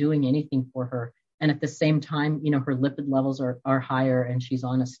really isn't doing anything for her. And at the same time, her lipid levels are higher and she's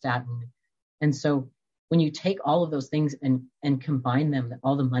on a statin. And so when you take all of those things and combine them,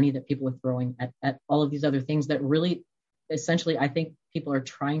 all the money that people are throwing at all of these other things that really, essentially, I think people are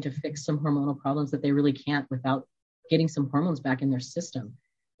trying to fix some hormonal problems that they really can't without getting some hormones back in their system.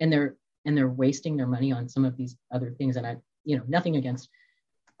 And they're wasting their money on some of these other things. And nothing against,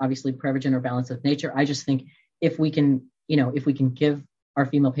 obviously, Prevagen or Balance of Nature. I just think if we can give our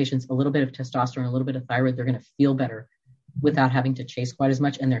female patients a little bit of testosterone, a little bit of thyroid, they're going to feel better without having to chase quite as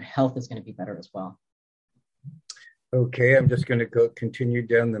much, and their health is going to be better as well. Okay, I'm just going to continue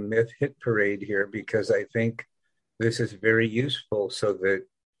down the myth hit parade here, because I think this is very useful so that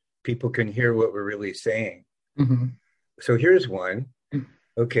people can hear what we're really saying. Mm-hmm. So here's one.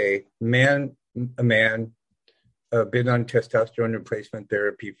 Okay, a man been on testosterone replacement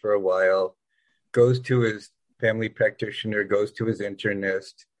therapy for a while, goes to his family practitioner, goes to his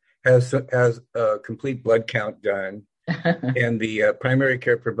internist, has a complete blood count done, and the primary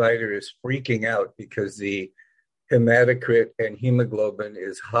care provider is freaking out because the hematocrit and hemoglobin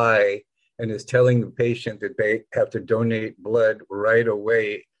is high, and is telling the patient that they have to donate blood right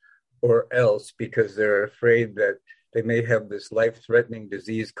away or else, because they're afraid that they may have this life-threatening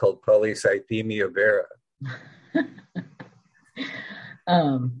disease called polycythemia vera.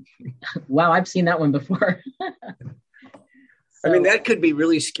 Wow, I've seen that one before. I mean, that could be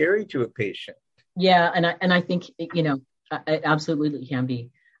really scary to a patient. Yeah, and I think it absolutely can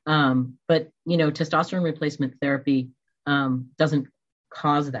be. But testosterone replacement therapy doesn't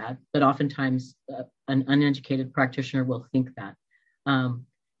cause that, but oftentimes an uneducated practitioner will think that.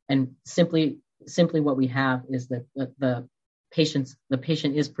 And simply what we have is that the patient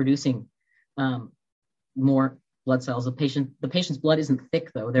is producing more blood cells. The patient's blood isn't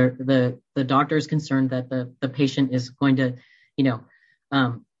thick, though. The doctor is concerned that the patient is going to,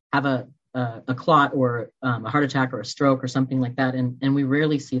 have a clot or a heart attack or a stroke or something like that, and we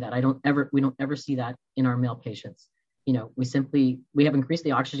rarely see that. We don't ever see that in our male patients. We have increased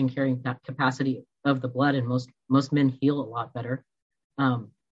the oxygen carrying capacity of the blood, and most men heal a lot better. For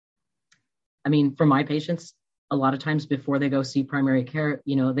my patients, a lot of times before they go see primary care,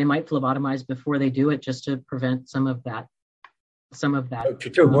 they might phlebotomize before they do it, just to prevent some of that.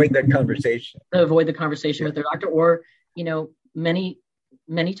 To avoid that conversation. To avoid the conversation with their doctor, or many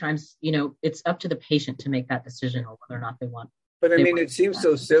times, it's up to the patient to make that decision on whether or not they want. But it seems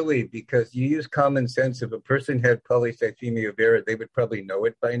so silly, because you use common sense. If a person had polycythemia vera, they would probably know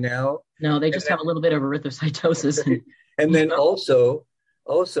it by now. No, they just have a little bit of erythrocytosis. And then also,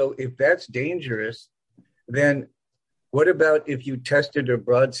 if that's dangerous, then what about if you tested a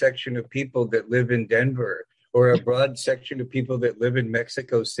broad section of people that live in Denver, or a broad section of people that live in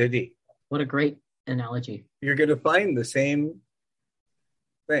Mexico City? What a great analogy. You're going to find the same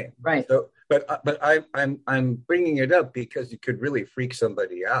thing. Right. So, but I'm bringing it up because it could really freak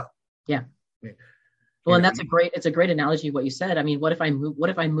somebody out. Yeah. Well, and it's a great analogy what you said. What if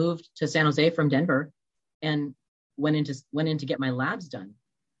I moved to San Jose from Denver and went in to get my labs done?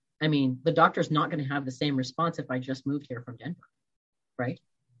 The doctor's not going to have the same response if I just moved here from Denver, right?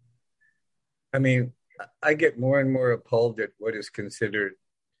 I get more and more appalled at what is considered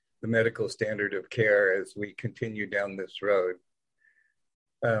the medical standard of care as we continue down this road.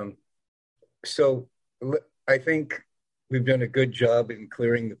 So I think we've done a good job in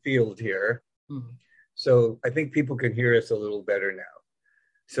clearing the field here. Mm-hmm. So I think people can hear us a little better now.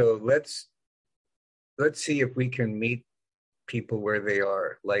 So let's see if we can meet people where they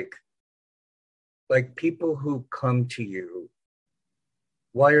are, like people who come to you.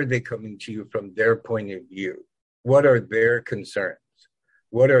 Why are they coming to you from their point of view? What are their concerns?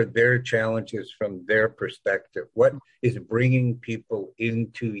 What are their challenges from their perspective? What is bringing people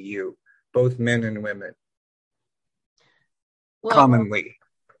into you, both men and women, commonly?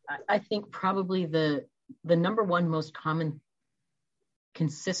 I think probably the number one most common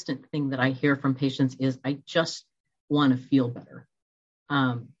consistent thing that I hear from patients is, I just want to feel better.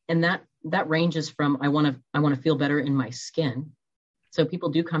 And that ranges from, I want to feel better in my skin. So people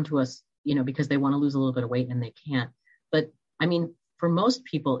do come to us, because they want to lose a little bit of weight and they can't. But for most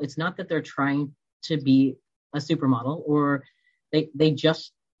people, it's not that they're trying to be a supermodel, or they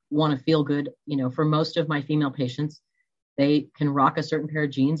just want to feel good. For most of my female patients, they can rock a certain pair of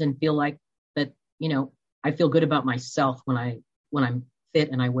jeans and feel like that, I feel good about myself when I'm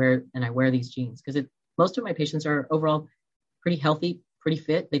fit and I wear these jeans. Because most of my patients are overall pretty healthy, pretty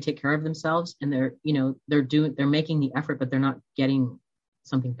fit. They take care of themselves, and they're making the effort, but they're not getting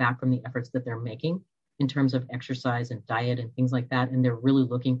something back from the efforts that they're making in terms of exercise and diet and things like that. And they're really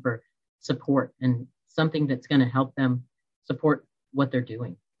looking for support and something that's going to help them support what they're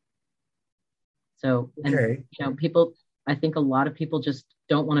doing. So, Okay. and people, I think a lot of people just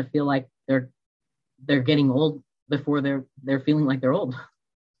don't want to feel like they're getting old before they're feeling like they're old.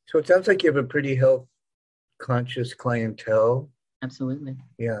 So it sounds like you have a pretty health conscious clientele. Absolutely.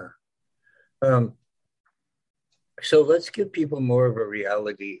 Yeah. Um, so let's give people more of a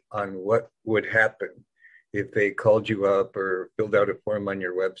reality on what would happen if they called you up or filled out a form on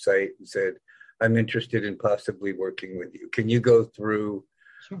your website and said, I'm interested in possibly working with you. Can you go through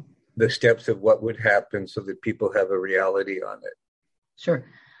Sure. the steps of what would happen so that people have a reality on it? Sure.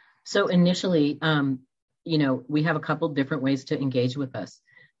 So initially, we have a couple different ways to engage with us.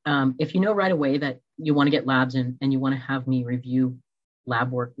 If you know right away that you want to get labs and you want to have me review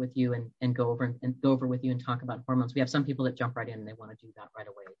lab work with you and go over with you and talk about hormones, we have some people that jump right in and they want to do that right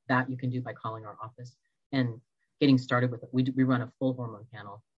away. That you can do by calling our office and getting started with it. We run a full hormone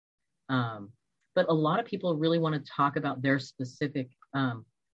panel. But a lot of people really want to talk about their specific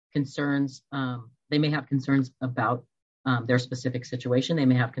concerns. They may have concerns about their specific situation. They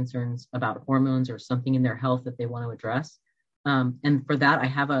may have concerns about hormones or something in their health that they want to address. And for that, I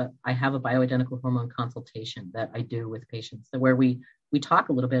have a bioidentical hormone consultation that I do with patients, where we talk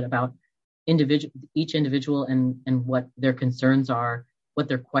a little bit about each individual and what their concerns are, what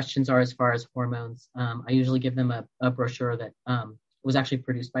their questions are as far as hormones. I usually give them a brochure that was actually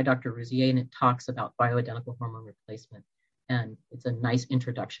produced by Dr. Rouzier, and it talks about bioidentical hormone replacement. And it's a nice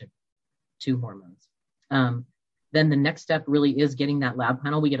introduction to hormones. Then the next step really is getting that lab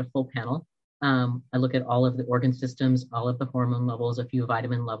panel. We get a full panel. I look at all of the organ systems, all of the hormone levels, a few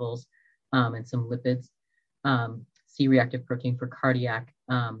vitamin levels, and some lipids, C-reactive protein for cardiac,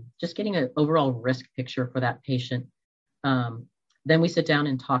 just getting an overall risk picture for that patient. Then we sit down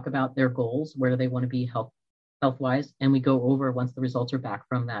and talk about their goals, where they want to be health-wise, and we go over, once the results are back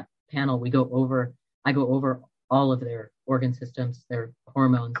from that panel, I go over all of their organ systems, their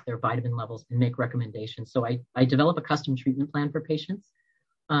hormones, their vitamin levels, and make recommendations. So I develop a custom treatment plan for patients.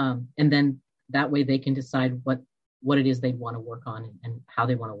 And then that way they can decide what it is they want to work on and how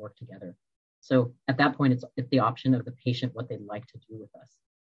they want to work together. So at that point, it's the option of the patient, what they'd like to do with us.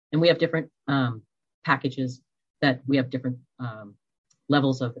 And we have different packages that we have different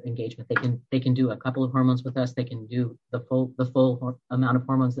levels of engagement. They can do a couple of hormones with us. They can do the full amount of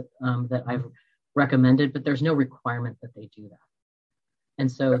hormones that I've recommended, but there's no requirement that they do that. And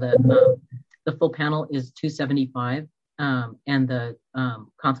so the full panel is $275, and the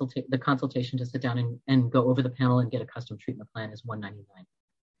consultation to sit down and go over the panel and get a custom treatment plan is $199.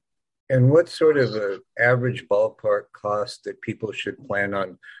 And what sort of an average ballpark cost that people should plan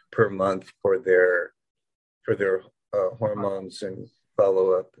on per month for their hormones and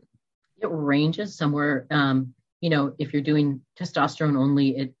follow up? It ranges somewhere. If you're doing testosterone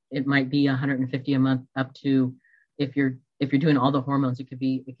only, it might be $150 a month, up to if you're doing all the hormones, it could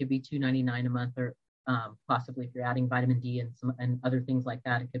be $299 a month, or possibly if you're adding vitamin D and other things like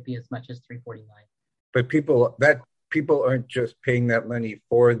that, it could be as much as $349. But people aren't just paying that money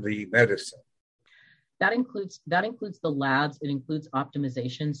for the medicine. That includes the labs. It includes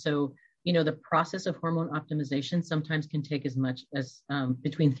optimization. So, the process of hormone optimization sometimes can take as much as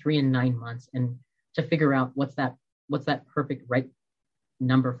between 3 and 9 months, and to figure out what's that perfect right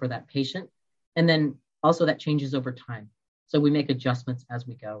number for that patient. And then also that changes over time. So we make adjustments as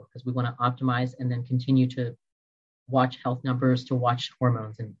we go, because we want to optimize and then continue to watch health numbers, to watch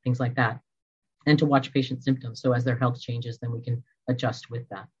hormones and things like that, and to watch patient symptoms. So as their health changes, then we can adjust with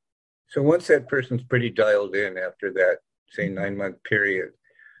that. So once that person's pretty dialed in after that, say 9-month period,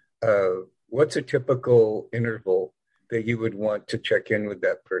 what's a typical interval that you would want to check in with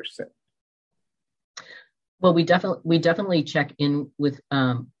that person? Well, we definitely check in with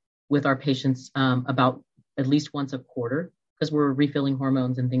our patients about at least once a quarter, because we're refilling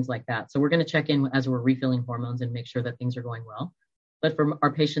hormones and things like that. So we're going to check in as we're refilling hormones and make sure that things are going well. But for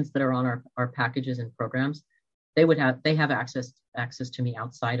our patients that are on our packages and programs, they have access to me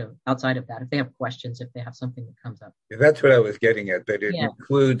outside of that. If they have questions, if they have something that comes up. Yeah, that's what I was getting at, that it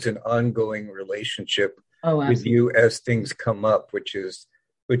includes an ongoing relationship with you as things come up, which is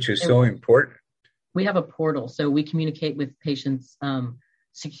so important. We have a portal, so we communicate with patients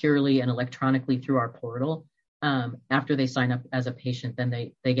securely and electronically through our portal. After they sign up as a patient, then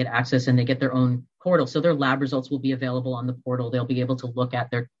they get access and they get their own portal. So their lab results will be available on the portal. They'll be able to look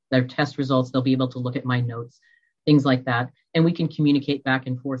at their test results. They'll be able to look at my notes, things like that. And we can communicate back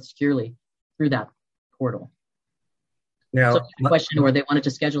and forth securely through that portal. Now, so if a question, or they wanted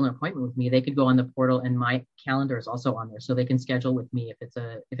to schedule an appointment with me, they could go on the portal, and my calendar is also on there, so they can schedule with me if it's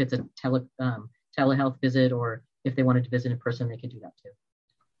a telehealth visit, or if they wanted to visit in person, they could do that too.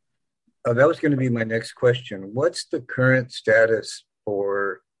 That was going to be my next question. What's the current status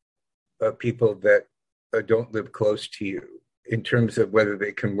for people that don't live close to you in terms of whether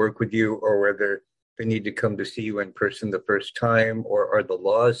they can work with you or whether they need to come to see you in person the first time, or are the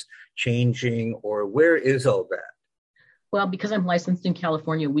laws changing, or where is all that? Well, because I'm licensed in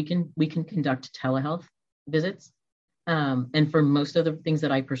California, we can conduct telehealth visits. And for most of the things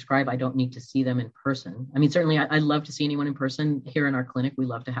that I prescribe, I don't need to see them in person. I mean, certainly I love to see anyone in person here in our clinic. We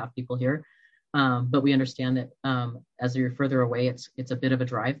love to have people here. But we understand that as you're further away, it's a bit of a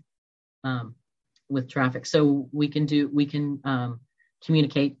drive with traffic. So we can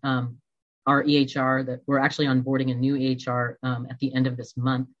communicate our EHR that we're actually onboarding a new EHR at the end of this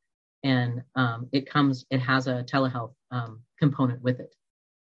month. And it has a telehealth component with it.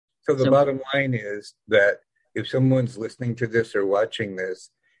 So the bottom line is that if someone's listening to this or watching this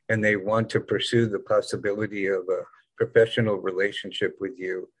and they want to pursue the possibility of a professional relationship with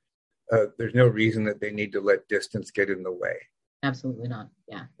you, there's no reason that they need to let distance get in the way. Absolutely not.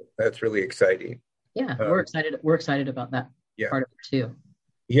 Yeah. That's really exciting. Yeah. We're excited. We're excited about that part of it too.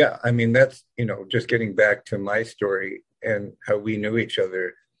 Yeah. I mean, that's, just getting back to my story and how we knew each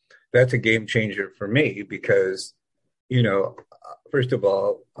other, that's a game changer for me because, first of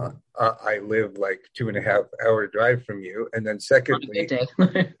all, I live like 2.5 hour drive from you. And then secondly,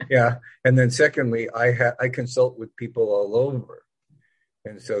 yeah. And then secondly, I consult with people all over.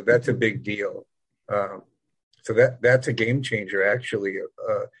 And so that's a big deal. So that's a game changer, actually.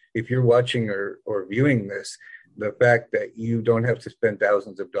 If you're watching or viewing this, the fact that you don't have to spend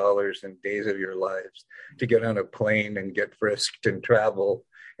thousands of dollars and days of your lives to get on a plane and get frisked and travel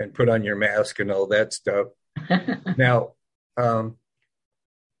and put on your mask and all that stuff. Now,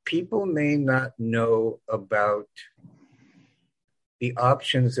 people may not know about the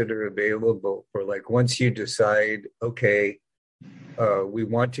options that are available for, like, once you decide, okay, we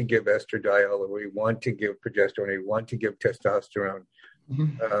want to give estradiol, or we want to give progesterone, or we want to give testosterone.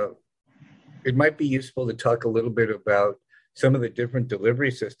 Mm-hmm. It might be useful to talk a little bit about some of the different delivery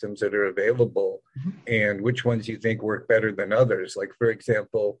systems that are available, mm-hmm. and which ones you think work better than others. Like, for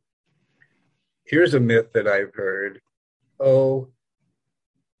example, here's a myth that I've heard.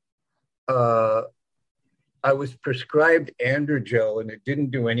 I was prescribed Androgel and it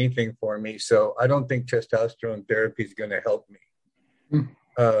didn't do anything for me, so I don't think testosterone therapy is going to help me.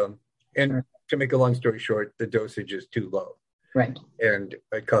 Mm. And to make a long story short, the dosage is too low. Right. And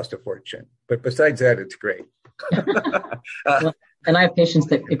it costs a fortune. But besides that, it's great. Well, and I have patients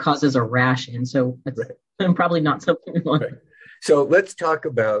that it causes a rash, and so it's probably not something we want. Right. So let's talk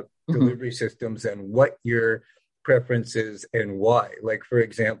about delivery systems and what your preference is and why. Like, for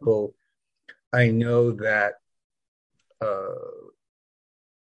example, I know that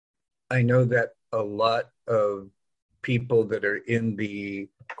a lot of people that are in the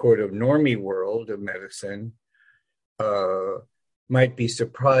sort of normie world of medicine might be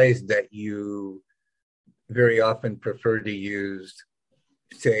surprised that you very often prefer to use,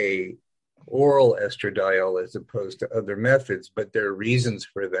 say, oral estradiol as opposed to other methods, but there are reasons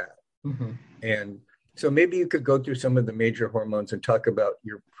for that. Mm-hmm. And so maybe you could go through some of the major hormones and talk about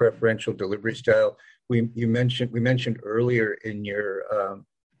your preferential delivery style. We mentioned earlier in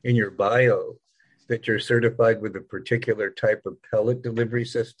your bio that you're certified with a particular type of pellet delivery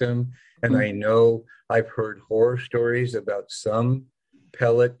system. And I know I've heard horror stories about some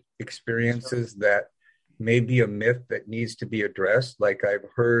pellet experiences that may be a myth that needs to be addressed. Like, I've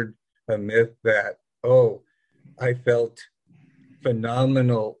heard a myth that, I felt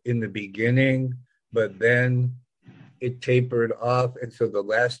phenomenal in the beginning, but then it tapered off. And so the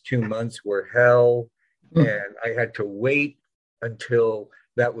last 2 months were hell. And I had to wait until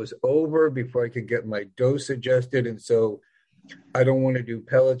that was over before I could get my dose adjusted. And so I don't want to do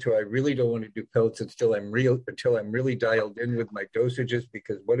pellets, or I really don't want to do pellets until I'm really dialed in with my dosages,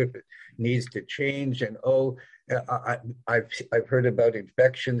 because what if it needs to change? And I've heard about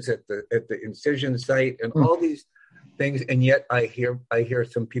infections at the incision site and all these things. And yet I hear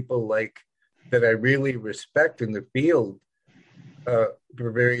some people like that I really respect in the field,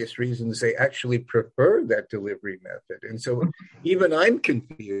 for various reasons, they actually prefer that delivery method. And so even I'm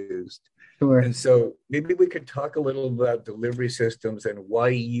confused. Sure. And so maybe we could talk a little about delivery systems and why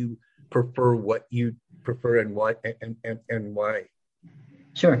you prefer what you prefer and why and why.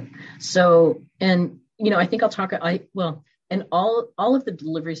 Sure. So, and I think I'll talk. And all of the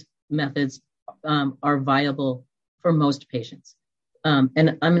delivery methods are viable for most patients. And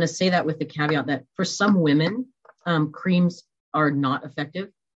I'm going to say that with the caveat that for some women, creams are not effective.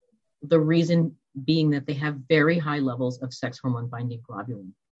 The reason being that they have very high levels of sex hormone binding globulin.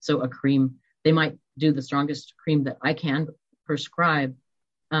 So a cream, they might do the strongest cream that I can prescribe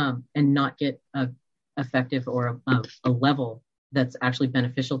and not get a effective or a level that's actually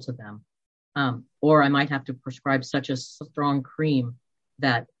beneficial to them. Or I might have to prescribe such a strong cream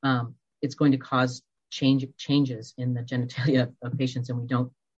that it's going to cause changes in the genitalia of patients, and we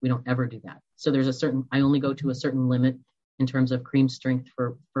don't ever do that. So I only go to a certain limit in terms of cream strength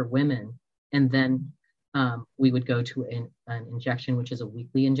for women, and then we would go to an injection, which is a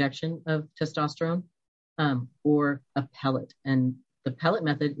weekly injection of testosterone, or a pellet. And the pellet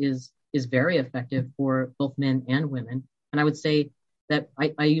method is very effective for both men and women. And I would say that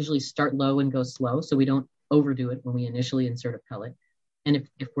I usually start low and go slow, so we don't overdo it when we initially insert a pellet. And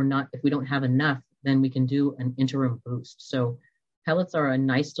if we don't have enough, then we can do an interim boost. So pellets are a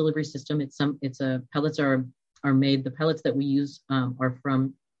nice delivery system. Pellets are made. The pellets that we use are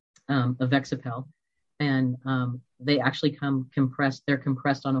from Avexipel, and they actually come compressed. They're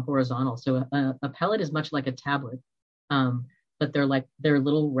compressed on a horizontal. So a pellet is much like a tablet, but they're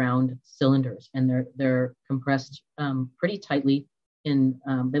little round cylinders, and they're compressed pretty tightly.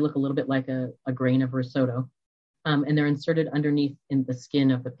 They look a little bit like a grain of risotto, and they're inserted underneath in the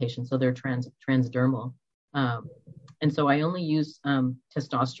skin of the patient. So they're transdermal. And so I only use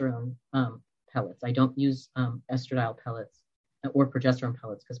testosterone pellets. I don't use estradiol pellets or progesterone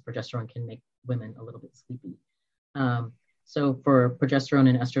pellets, because progesterone can make women a little bit sleepy. So for progesterone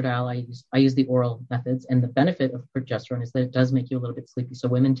and estradiol, I use the oral methods. And the benefit of progesterone is that it does make you a little bit sleepy. So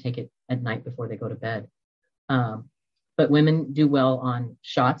women take it at night before they go to bed. But women do well on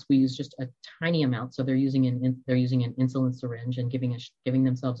shots. We use just a tiny amount. So they're using an insulin syringe and giving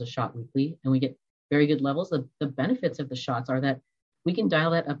themselves a shot weekly, and we get very good levels. The benefits of the shots are that we can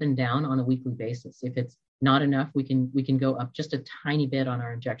dial that up and down on a weekly basis. If it's not enough, we can go up just a tiny bit on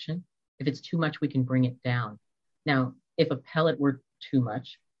our injection. If it's too much, we can bring it down. Now, if a pellet were too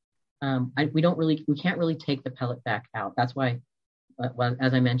much, we can't really take the pellet back out. That's why,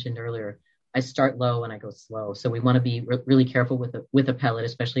 as I mentioned earlier, I start low and I go slow. So we want to be really careful with a pellet,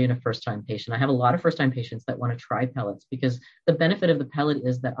 especially in a first-time patient. I have a lot of first-time patients that want to try pellets, because the benefit of the pellet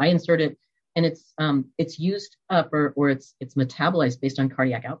is that I insert it and it's used up or it's metabolized based on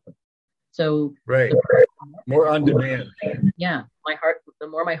cardiac output. So right, more on demand. Yeah, the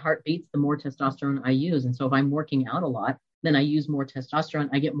more my heart beats, the more testosterone I use. And so if I'm working out a lot, then I use more testosterone.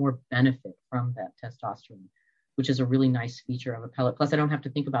 I get more benefit from that testosterone, which is a really nice feature of a pellet. Plus, I don't have to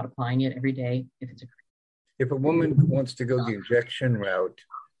think about applying it every day if a woman wants to go the injection route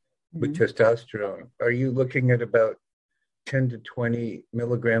with testosterone, are you looking at about 10 to 20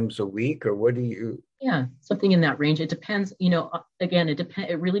 milligrams a week, or what do you? Yeah, something in that range. It depends, again,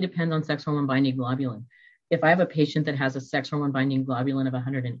 it really depends on sex hormone binding globulin. If I have a patient that has a sex hormone binding globulin of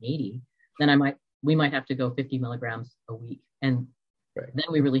 180, then we might have to go 50 milligrams a week. And then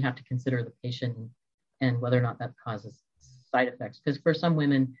we really have to consider the patient and whether or not that causes side effects. Because for some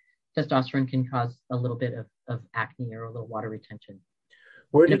women, testosterone can cause a little bit of acne or a little water retention.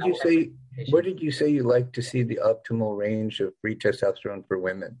 Where did you say you like to see the optimal range of free testosterone for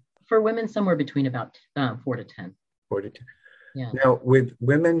women? For women, somewhere between about 4 to 10. 4 to 10. Yeah. Now, with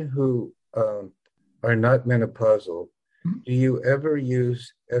women who are not menopausal, do you ever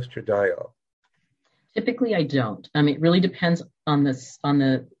use estradiol? Typically, I don't. It really depends on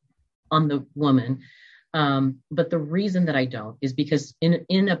the woman. But the reason that I don't is because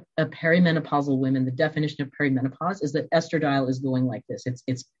in a perimenopausal woman, the definition of perimenopause is that estradiol is going like this.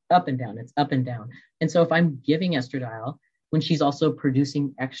 It's up and down. It's up and down. And so if I'm giving estradiol when she's also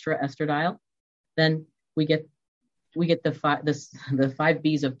producing extra estradiol, then we get the 5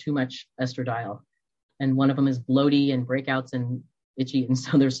 Bs of too much estradiol. And one of them is bloaty and breakouts and itchy. And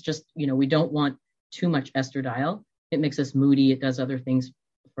so there's just, we don't want too much estradiol. It makes us moody. It does other things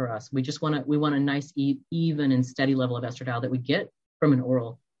for us. We want a nice, even and steady level of estradiol that we get from an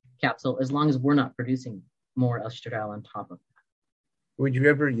oral capsule, as long as we're not producing more estradiol on top of that. Would you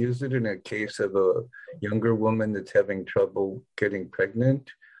ever use it in a case of a younger woman that's having trouble getting pregnant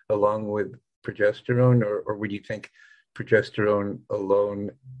along with progesterone, or would you think progesterone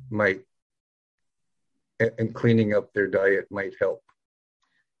alone might, and cleaning up their diet might help?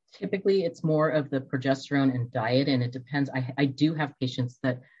 Typically, it's more of the progesterone and diet, and it depends. I do have patients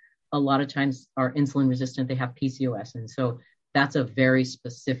that a lot of times are insulin resistant. They have PCOS, and so that's a very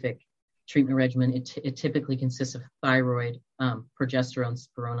specific treatment regimen. It typically consists of thyroid, progesterone,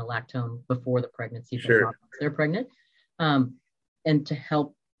 spironolactone before the pregnancy, sure, once they're pregnant, and to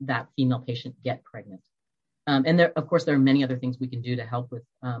help that female patient get pregnant. And there are many other things we can do to help with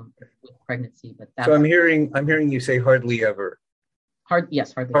pregnancy. But that's, so I'm hearing you say hardly ever.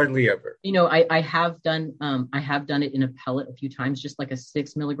 Hardly ever. I have done it in a pellet a few times, just like a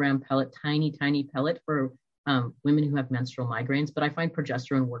 6 milligram pellet, tiny pellet for women who have menstrual migraines. But I find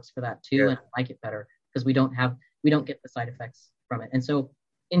progesterone works for that too, and I like it better because we don't get the side effects from it. And so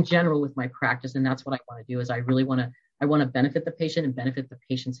in general with my practice. And that's what I want to do is I want to benefit the patient and benefit the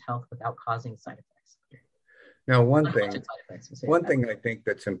patient's health without causing side effects. Now, one thing I think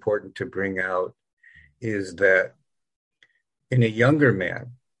that's important to bring out is that in a younger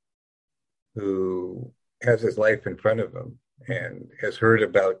man who has his life in front of him and has heard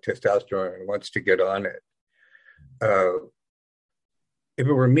about testosterone and wants to get on it, if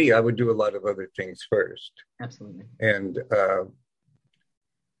it were me, I would do a lot of other things first. Absolutely.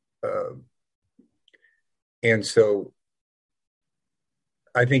 And so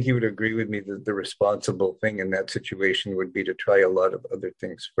I think you would agree with me that the responsible thing in that situation would be to try a lot of other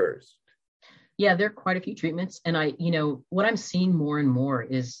things first. Yeah, there are quite a few treatments. And what I'm seeing more and more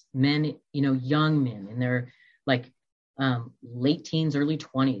is men, young men, and they're like late teens, early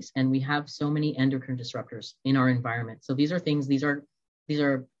 20s. And we have so many endocrine disruptors in our environment. So these are things we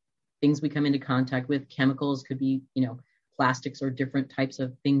come into contact with. Chemicals could be, plastics or different types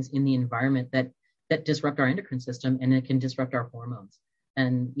of things in the environment that disrupt our endocrine system, and it can disrupt our hormones.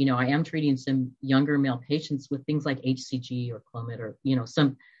 And, I am treating some younger male patients with things like HCG or Clomid or,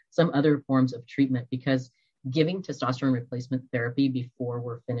 some other forms of treatment, because giving testosterone replacement therapy before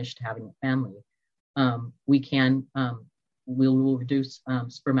we're finished having a family, we'll reduce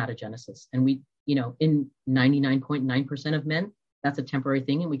spermatogenesis. And in 99.9% of men, that's a temporary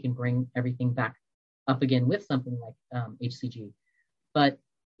thing, and we can bring everything back up again with something like HCG. But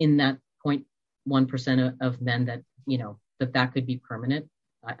in that 0.1% of men that, that could be permanent,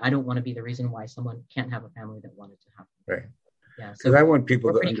 I don't want to be the reason why someone can't have a family that wanted to have them. Right. Yeah. So I want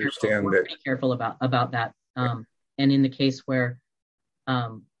people to understand we're pretty careful about that. Right. And in the case where,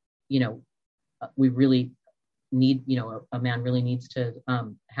 we really need, a man really needs to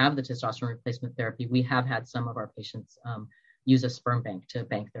have the testosterone replacement therapy. We have had some of our patients use a sperm bank to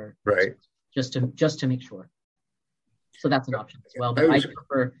bank their right, just to make sure. So that's an option as well. But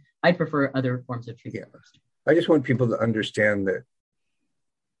I prefer other forms of treatment first. I just want people to understand that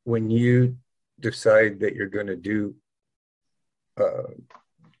when you decide that you're going to do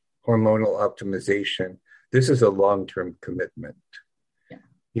hormonal optimization, this is a long-term commitment. Yeah.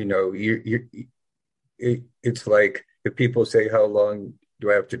 It's like if people say, how long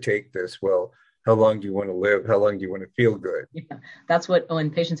do I have to take this? Well, how long do you want to live? How long do you want to feel good? Yeah, that's what, when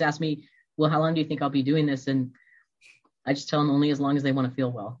patients ask me, well, how long do you think I'll be doing this? And I just tell them only as long as they want to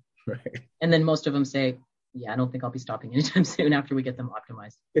feel well. Right. And then most of them say, yeah, I don't think I'll be stopping anytime soon after we get them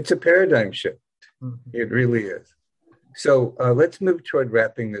optimized. It's a paradigm shift. Mm-hmm. It really is. So let's move toward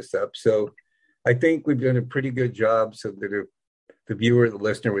wrapping this up. So I think we've done a pretty good job so that if the viewer, the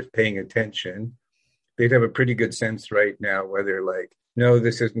listener was paying attention, they'd have a pretty good sense right now, whether like, no,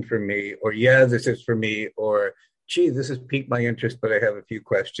 this isn't for me, or yeah, this is for me, or gee, this has piqued my interest, but I have a few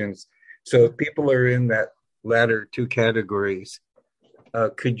questions. So if people are in that latter two categories,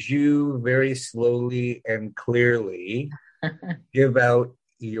 could you very slowly and clearly give out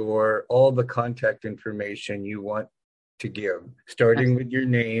all the contact information you want to give, starting with your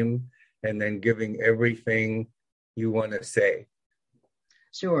name and then giving everything you want to say?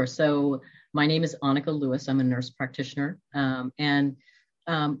 Sure. So my name is Annika Lewis. I'm a nurse practitioner. And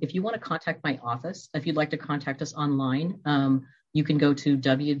if you want to contact my office, if you'd like to contact us online, you can go to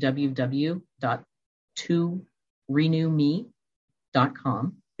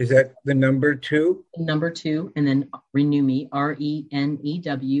www.2renewme.com. Is that the number 2? Number 2, and then Renew Me,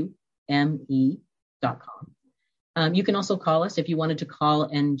 RENEWME.com. You can also call us if you wanted to call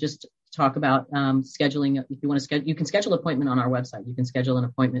and just talk about scheduling. If you want to schedule, you can schedule an appointment on our website. You can schedule an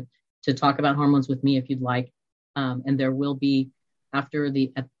appointment to talk about hormones with me if you'd like. And there will be, by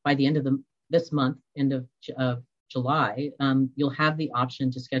the end of this month, end of July, you'll have the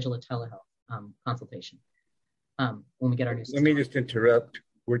option to schedule a telehealth consultation when we get our new system. Let me just interrupt.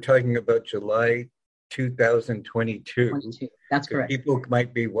 We're talking about July 2022. That's correct. People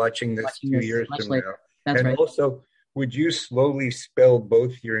might be watching this 2 years from now. That's right. Also, would you slowly spell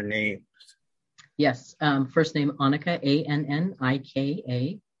both your names? Yes. First name Annika,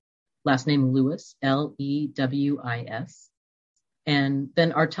 Annika. Last name Lewis, Lewis. And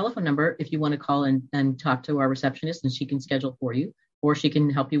then our telephone number, if you want to call and talk to our receptionist, and she can schedule for you, or she can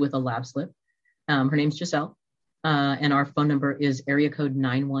help you with a lab slip. Her name's Giselle. And our phone number is area code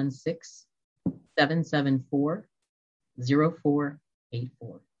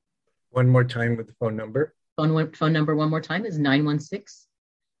 916-774-0484. One more time with the phone number. Phone number one more time is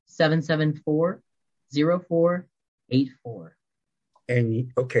 916-774-0484.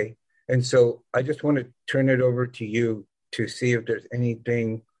 And okay. And so I just want to turn it over to you to see if there's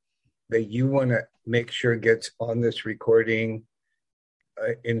anything that you want to make sure gets on this recording.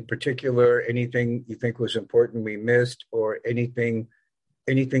 In particular, anything you think was important we missed, or anything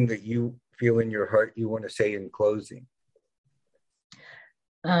anything that you feel in your heart you want to say in closing?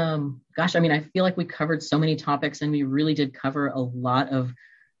 Gosh, I mean, I feel like we covered so many topics, and we really did cover a lot of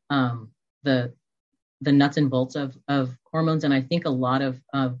the nuts and bolts of hormones. And I think a lot of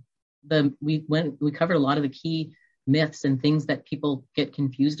we covered a lot of the key myths and things that people get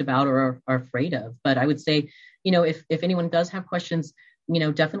confused about or are afraid of. But I would say, if anyone does have questions,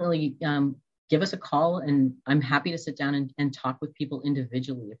 definitely give us a call, and I'm happy to sit down and talk with people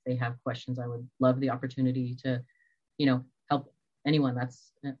individually if they have questions. I would love the opportunity to, help anyone.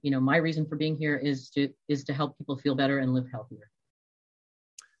 That's, my reason for being here is to help people feel better and live healthier.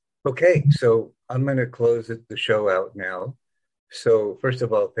 Okay, so I'm going to close the show out now. So first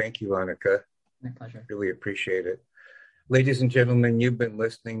of all, thank you, Annika. My pleasure. Really appreciate it. Ladies and gentlemen, you've been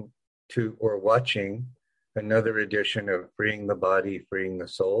listening to or watching another edition of Freeing the Body, Freeing the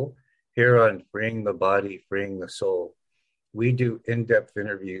Soul. Here on Freeing the Body, Freeing the Soul, we do in-depth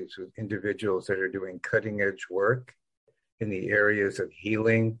interviews with individuals that are doing cutting-edge work in the areas of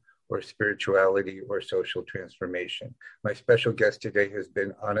healing or spirituality or social transformation. My special guest today has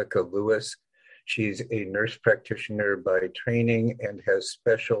been Annika Lewis. She's a nurse practitioner by training and has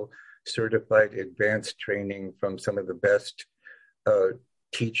special certified advanced training from some of the best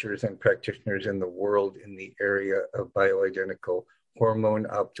teachers and practitioners in the world in the area of bioidentical hormone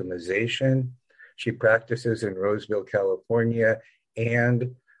optimization. She practices in Roseville, California,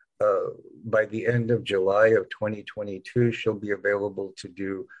 and by the end of July of 2022, she'll be available to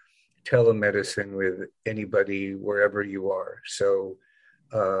do telemedicine with anybody wherever you are. So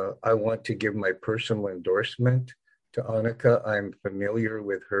I want to give my personal endorsement to Annika. I'm familiar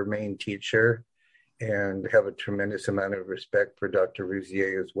with her main teacher and have a tremendous amount of respect for Dr.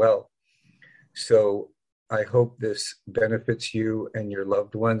 Rouzier as well. So I hope this benefits you and your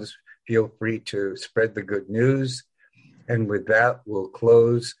loved ones. Feel free to spread the good news. And with that, we'll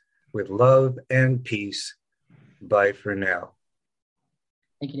close with love and peace. Bye for now.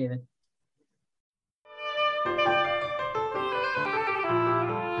 Thank you, David.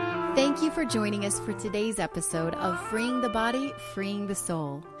 Thank you for joining us for today's episode of Freeing the Body, Freeing the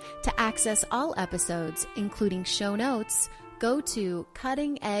Soul. To access all episodes, including show notes, go to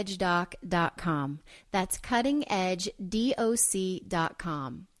cuttingedgedoc.com. That's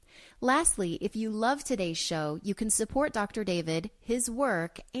cuttingedgedoc.com. Lastly, if you love today's show, you can support Dr. David, his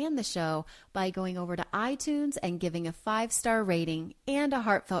work, and the show by going over to iTunes and giving a 5-star rating and a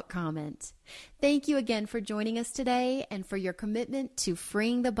heartfelt comment. Thank you again for joining us today and for your commitment to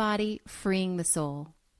freeing the body, freeing the soul.